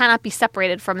that cannot be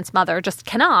separated from its mother, just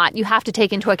cannot, you have to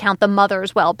take into account the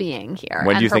mother's well-being here.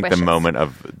 When do you think wishes. The moment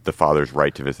of the father's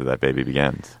right to visit that baby begins?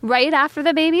 Right after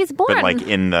the baby's born. But like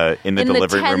in the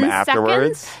delivery room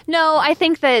afterwards? No, I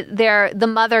think that the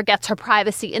mother gets her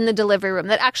privacy in the delivery room.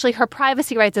 That actually her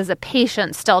privacy rights as a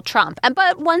patient still trump.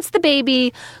 But once the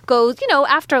baby goes,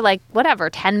 after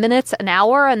 10 minutes, an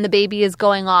hour, and the baby is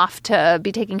going off to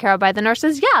be taken care of by the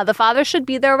nurses, the father should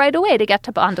be there right away to get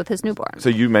to bond with his newborn. So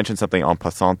you mentioned something en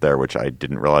passant there, which I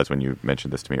didn't realize when you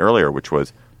mentioned this to me earlier, which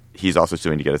was he's also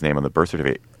suing to get his name on the birth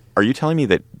certificate. Are you telling me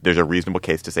that there's a reasonable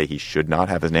case to say he should not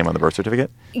have his name on the birth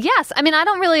certificate? Yes. I mean, I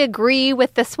don't really agree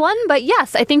with this one, but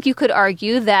yes, I think you could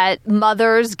argue that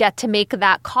mothers get to make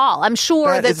that call. I'm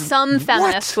sure that some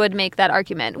feminists would make that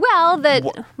argument. Well,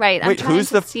 right. Wait,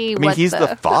 who's the? He's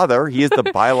the father. He is the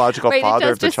biological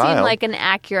father of the child. It does just seem like an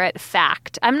accurate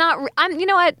fact. I'm you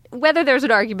know what? Whether there's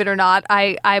an argument or not,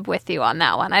 I'm with you on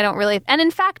that one. I don't really. And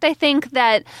in fact, I think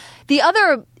that the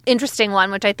other interesting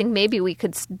one, which I think maybe we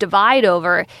could divide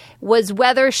over, was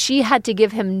whether she had to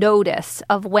give him notice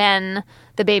of when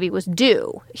the baby was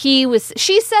due. She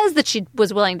says that she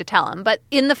was willing to tell him, but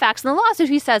in the facts in the lawsuit,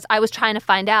 he says, I was trying to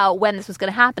find out when this was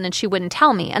going to happen and she wouldn't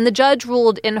tell me. And the judge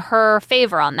ruled in her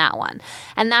favor on that one.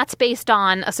 And that's based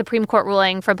on a Supreme Court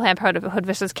ruling from Planned Parenthood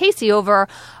versus Casey over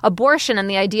abortion and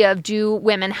the idea of, do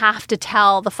women have to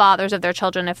tell the fathers of their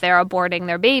children if they're aborting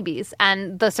their babies?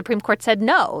 And the Supreme Court said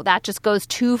no, that just goes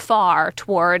too far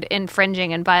toward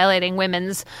infringing and violating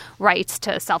women's rights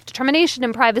to self-determination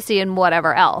and privacy and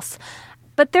whatever else.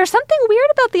 But there's something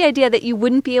weird about the idea that you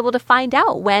wouldn't be able to find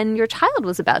out when your child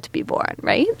was about to be born,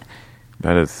 right?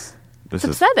 It's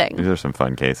upsetting. These are some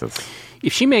fun cases.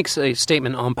 If she makes a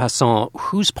statement en passant,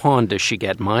 whose pawn does she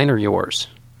get, mine or yours?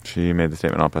 She made the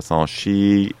statement en passant.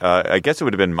 I guess it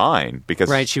would have been mine because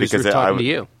she was talking to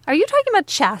you. Are you talking about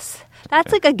chess?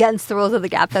 That's like against the rules of the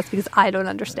gap. That's because I don't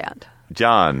understand.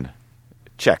 John,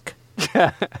 check.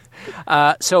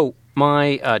 So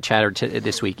my chatter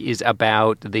this week is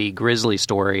about the grisly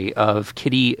story of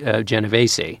Kitty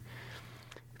Genovese.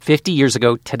 50 years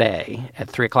ago today, at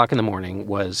 3 o'clock in the morning,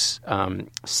 was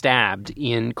stabbed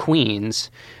in Queens,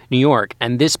 New York.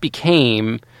 And this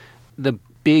became the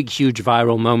big, huge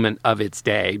viral moment of its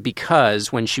day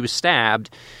because when she was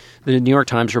stabbed, the New York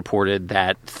Times reported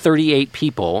that 38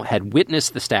 people had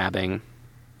witnessed the stabbing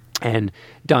and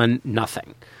done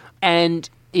nothing. And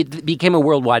it became a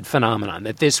worldwide phenomenon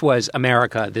that this was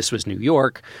America, this was New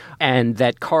York, and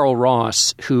that Carl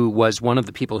Ross, who was one of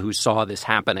the people who saw this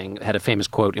happening, had a famous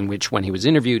quote in which when he was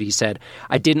interviewed, he said,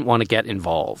 I didn't want to get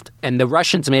involved. And the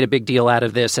Russians made a big deal out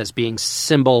of this as being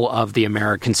symbol of the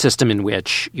American system in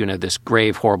which, this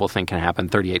grave, horrible thing can happen.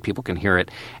 38 people can hear it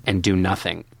and do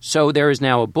nothing. So there is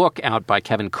now a book out by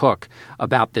Kevin Cook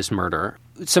about this murder.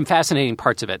 Some fascinating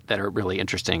parts of it that are really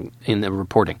interesting in the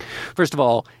reporting. First of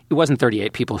all, it wasn't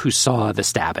 38 people who saw the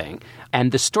stabbing.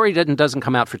 And the story doesn't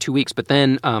come out for 2 weeks. But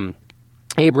then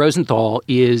Abe Rosenthal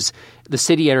is the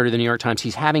city editor of the New York Times.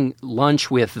 He's having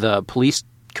lunch with the police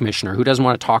commissioner who doesn't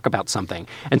want to talk about something.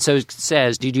 And so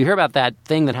says, did you hear about that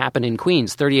thing that happened in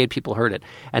Queens? 38 people heard it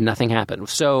and nothing happened.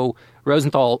 So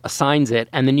Rosenthal assigns it.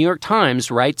 And the New York Times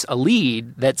writes a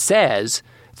lead that says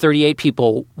 38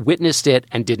 people witnessed it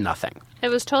and did nothing. It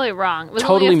was totally wrong. It was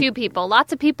only a few people.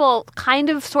 Lots of people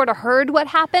kind of sort of heard what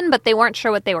happened, but they weren't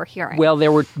sure what they were hearing. Well,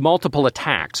 there were multiple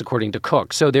attacks, according to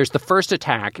Cook. So there's the first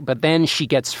attack, but then she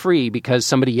gets free because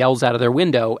somebody yells out of their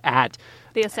window at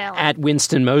the assailant, at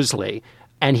Winston Moseley,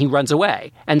 and he runs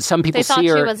away. And some people see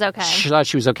her. She was okay. She thought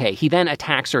she was okay. He then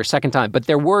attacks her a second time. But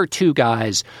there were two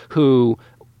guys who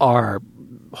are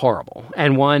horrible.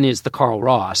 And one is the Carl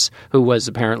Ross, who was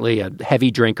apparently a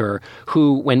heavy drinker,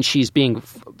 who, when she's being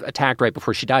attacked right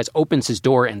before she dies, opens his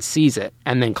door and sees it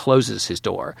and then closes his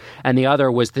door. And the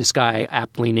other was this guy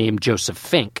aptly named Joseph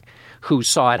Fink, who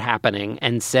saw it happening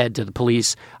and said to the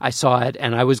police, I saw it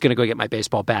and I was going to go get my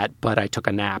baseball bat, but I took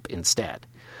a nap instead.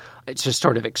 It's just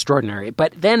sort of extraordinary.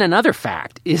 But then another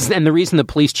fact is, and the reason the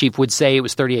police chief would say it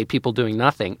was 38 people doing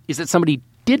nothing, is that somebody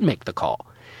did make the call.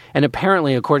 And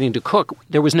apparently, according to Cook,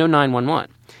 there was no 911.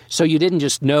 So you didn't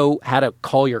just know how to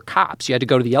call your cops. You had to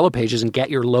go to the Yellow Pages and get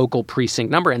your local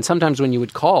precinct number. And sometimes when you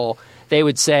would call, they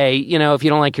would say, if you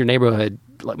don't like your neighborhood,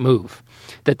 move.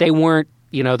 That they weren't,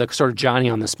 the sort of Johnny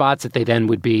on the spots that they then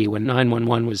would be when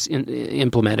 911 was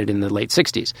implemented in the late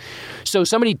 60s. So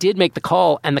somebody did make the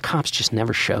call, and the cops just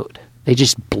never showed. They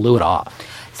just blew it off.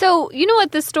 So, you know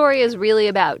what this story is really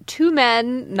about? Two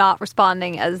men not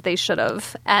responding as they should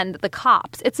have, and the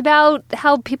cops. It's about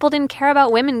how people didn't care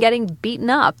about women getting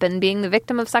beaten up and being the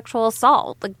victim of sexual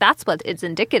assault. That's what it's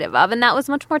indicative of, and that was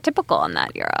much more typical in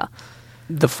that era.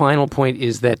 The final point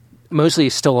is that Moseley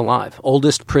is still alive.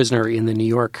 Oldest prisoner in the New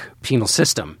York penal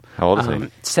system. How old is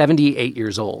he? 78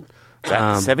 years old.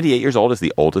 78 years old is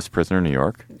the oldest prisoner in New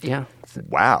York? Yeah.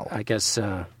 Wow. I guess...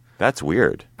 That's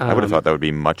weird. I would have thought that would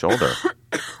be much older.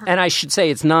 And I should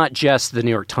say it's not just the New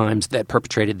York Times that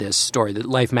perpetrated this story. The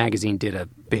Life magazine did a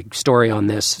big story on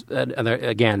this.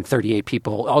 Again, 38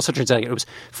 people. Also turns out it was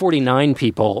 49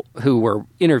 people who were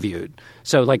interviewed.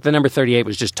 So the number 38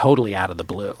 was just totally out of the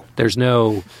blue. There's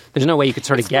no way you could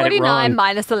sort of get it wrong. 49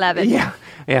 minus 11.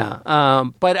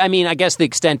 Yeah. But I mean, I guess the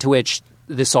extent to which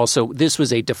this was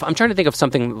I'm trying to think of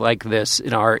something like this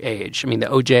in our age. I mean, the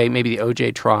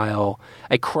OJ trial,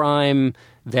 a crime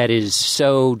that is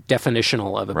so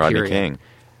definitional of a Rodney period. King.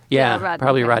 Yeah,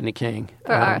 probably Rodney King.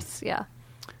 For us, yeah.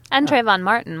 And Trayvon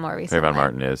Martin more recently. Trayvon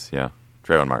Martin is, yeah.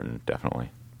 Trayvon Martin, definitely.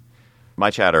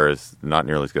 My chatter is not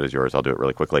nearly as good as yours. I'll do it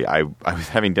really quickly. I was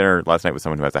having dinner last night with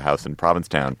someone who has a house in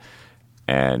Provincetown,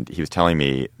 and he was telling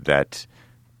me that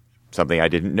something I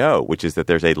didn't know, which is that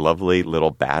there's a lovely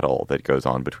little battle that goes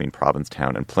on between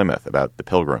Provincetown and Plymouth about the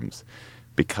Pilgrims,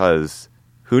 because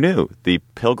who knew? The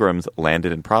Pilgrims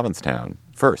landed in Provincetown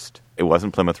first. It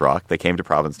wasn't Plymouth Rock. They came to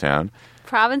Provincetown.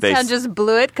 Provincetown just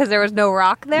blew it because there was no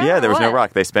rock there? Yeah, there was no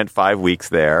rock. They spent 5 weeks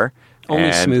there.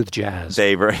 Only smooth jazz.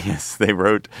 They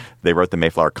wrote the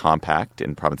Mayflower Compact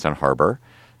in Provincetown Harbor,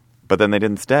 but then they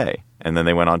didn't stay. And then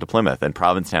they went on to Plymouth. And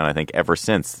Provincetown, I think, ever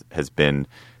since has been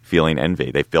feeling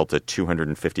envy. They've built a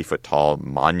 250-foot tall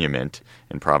monument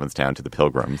in Provincetown to the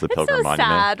Pilgrims, the Pilgrim Monument. It's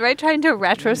so sad, right? Trying to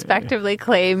retrospectively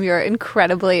claim your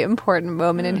incredibly important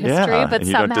moment in history, but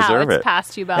somehow it's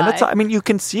passed you by. And you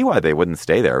can see why they wouldn't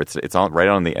stay there. It's all right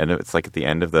on the end. It's like at the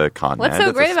end of the continent. What's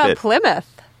so great about Plymouth?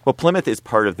 Well, Plymouth is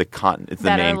part of the continent. It's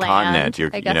the main continent.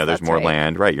 There's more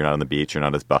land, right? You're not on the beach. You're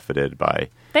not as buffeted by.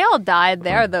 They all died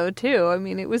there, though, too. I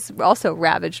mean, it was also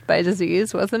ravaged by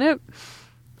disease, wasn't it?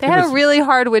 They had a really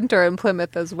hard winter in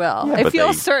Plymouth as well. Yeah, I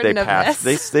feel certain of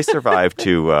this. They survived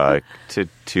to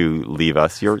leave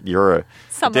us.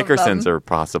 Dickersons are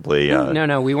possibly.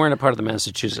 No, we weren't a part of the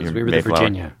Massachusetts. We were the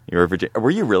Virginia. You were Virginia.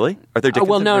 Were you really? Are there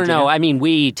Dickersons? No. I mean,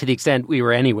 to the extent we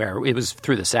were anywhere, it was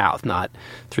through the South, not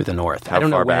through the North. How I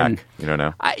don't far know when. Back? You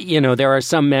don't know. There are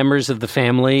some members of the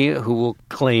family who will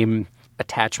claim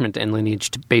attachment and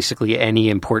lineage to basically any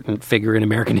important figure in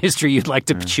American history you'd like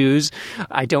to choose.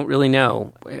 I don't really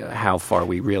know how far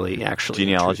we really actually.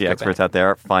 Genealogy experts out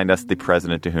there, find us the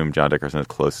president to whom John Dickerson is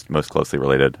most closely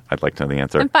related. I'd like to know the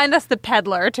answer. And find us the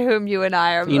peddler to whom you and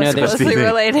I are most closely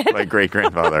related. My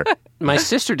great-grandfather. My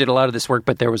sister did a lot of this work,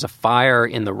 but there was a fire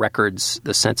in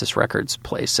the census records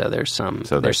place, so there's some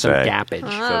gappage.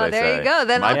 Oh, there you go.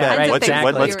 Then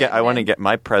I want to get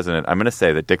my president. I'm going to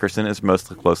say that Dickerson is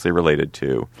most closely related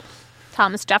to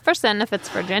Thomas Jefferson, if it's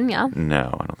Virginia.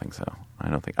 No, I don't think so.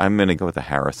 I'm going to go with the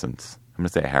Harrisons. I'm going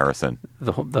to say Harrison.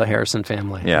 The Harrison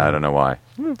family. Yeah, I don't know why.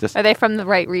 Are they from the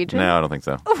right region? No, I don't think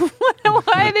so.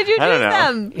 Why did you choose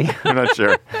them? I'm not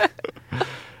sure.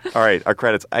 All right, our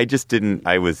credits. I had a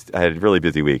really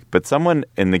busy week, but someone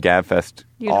in the GabFest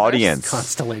audience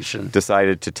constellation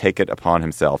decided to take it upon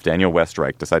himself. Daniel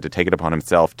Westreich decided to take it upon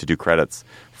himself to do credits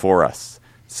for us.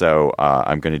 So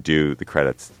I'm going to do the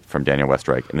credits from Daniel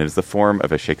Westreich, and it is the form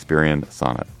of a Shakespearean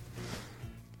sonnet.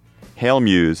 Hail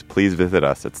Muse, please visit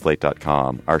us at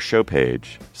slate.com. Our show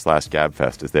page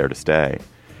 /GabFest is there to stay,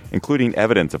 including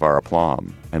evidence of our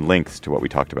aplomb and links to what we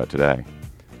talked about today.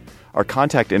 Our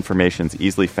contact information is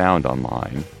easily found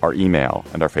online, our email,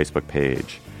 and our Facebook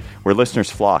page, where listeners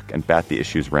flock and bat the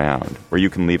issues round, where you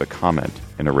can leave a comment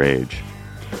in a rage.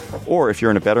 Or if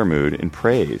you're in a better mood, in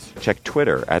praise, check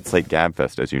Twitter at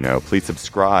 @SlateGabFest, as you know. Please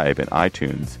subscribe in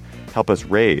iTunes. Help us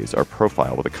raise our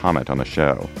profile with a comment on the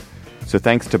show. So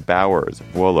thanks to Bowers,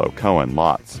 Vuolo, Cohen,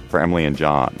 Lotz. For Emily and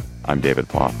John, I'm David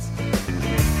Plotz.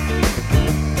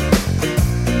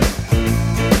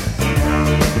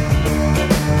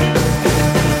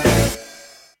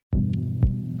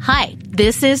 Hi,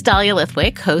 this is Dahlia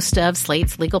Lithwick, host of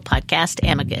Slate's legal podcast,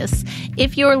 Amicus.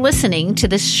 If you're listening to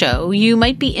this show, you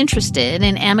might be interested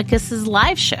in Amicus's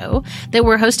live show that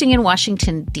we're hosting in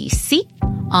Washington, D.C.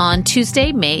 on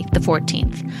Tuesday, May the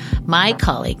 14th. My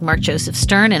colleague, Mark Joseph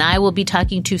Stern, and I will be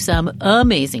talking to some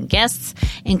amazing guests,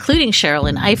 including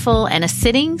Sherrilyn Ifill and a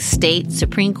sitting state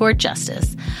Supreme Court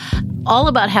justice, all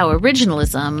about how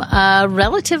originalism, a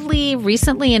relatively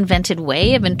recently invented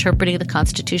way of interpreting the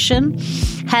Constitution,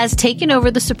 has taken over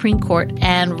the Supreme Court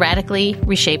and radically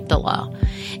reshaped the law.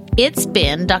 It's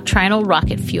been doctrinal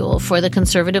rocket fuel for the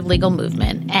conservative legal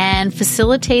movement and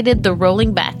facilitated the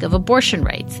rolling back of abortion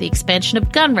rights, the expansion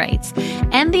of gun rights,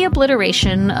 and the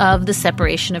obliteration of the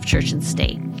separation of church and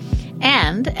state.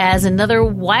 And as another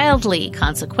wildly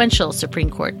consequential Supreme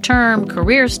Court term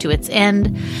careers to its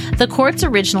end, the court's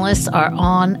originalists are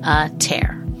on a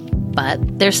tear.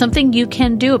 But there's something you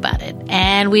can do about it,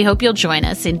 and we hope you'll join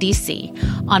us in D.C.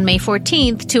 on May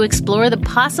 14th to explore the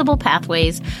possible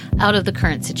pathways out of the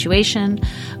current situation.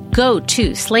 Go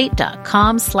to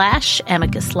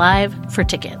slate.com/Amicus Live for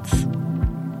tickets.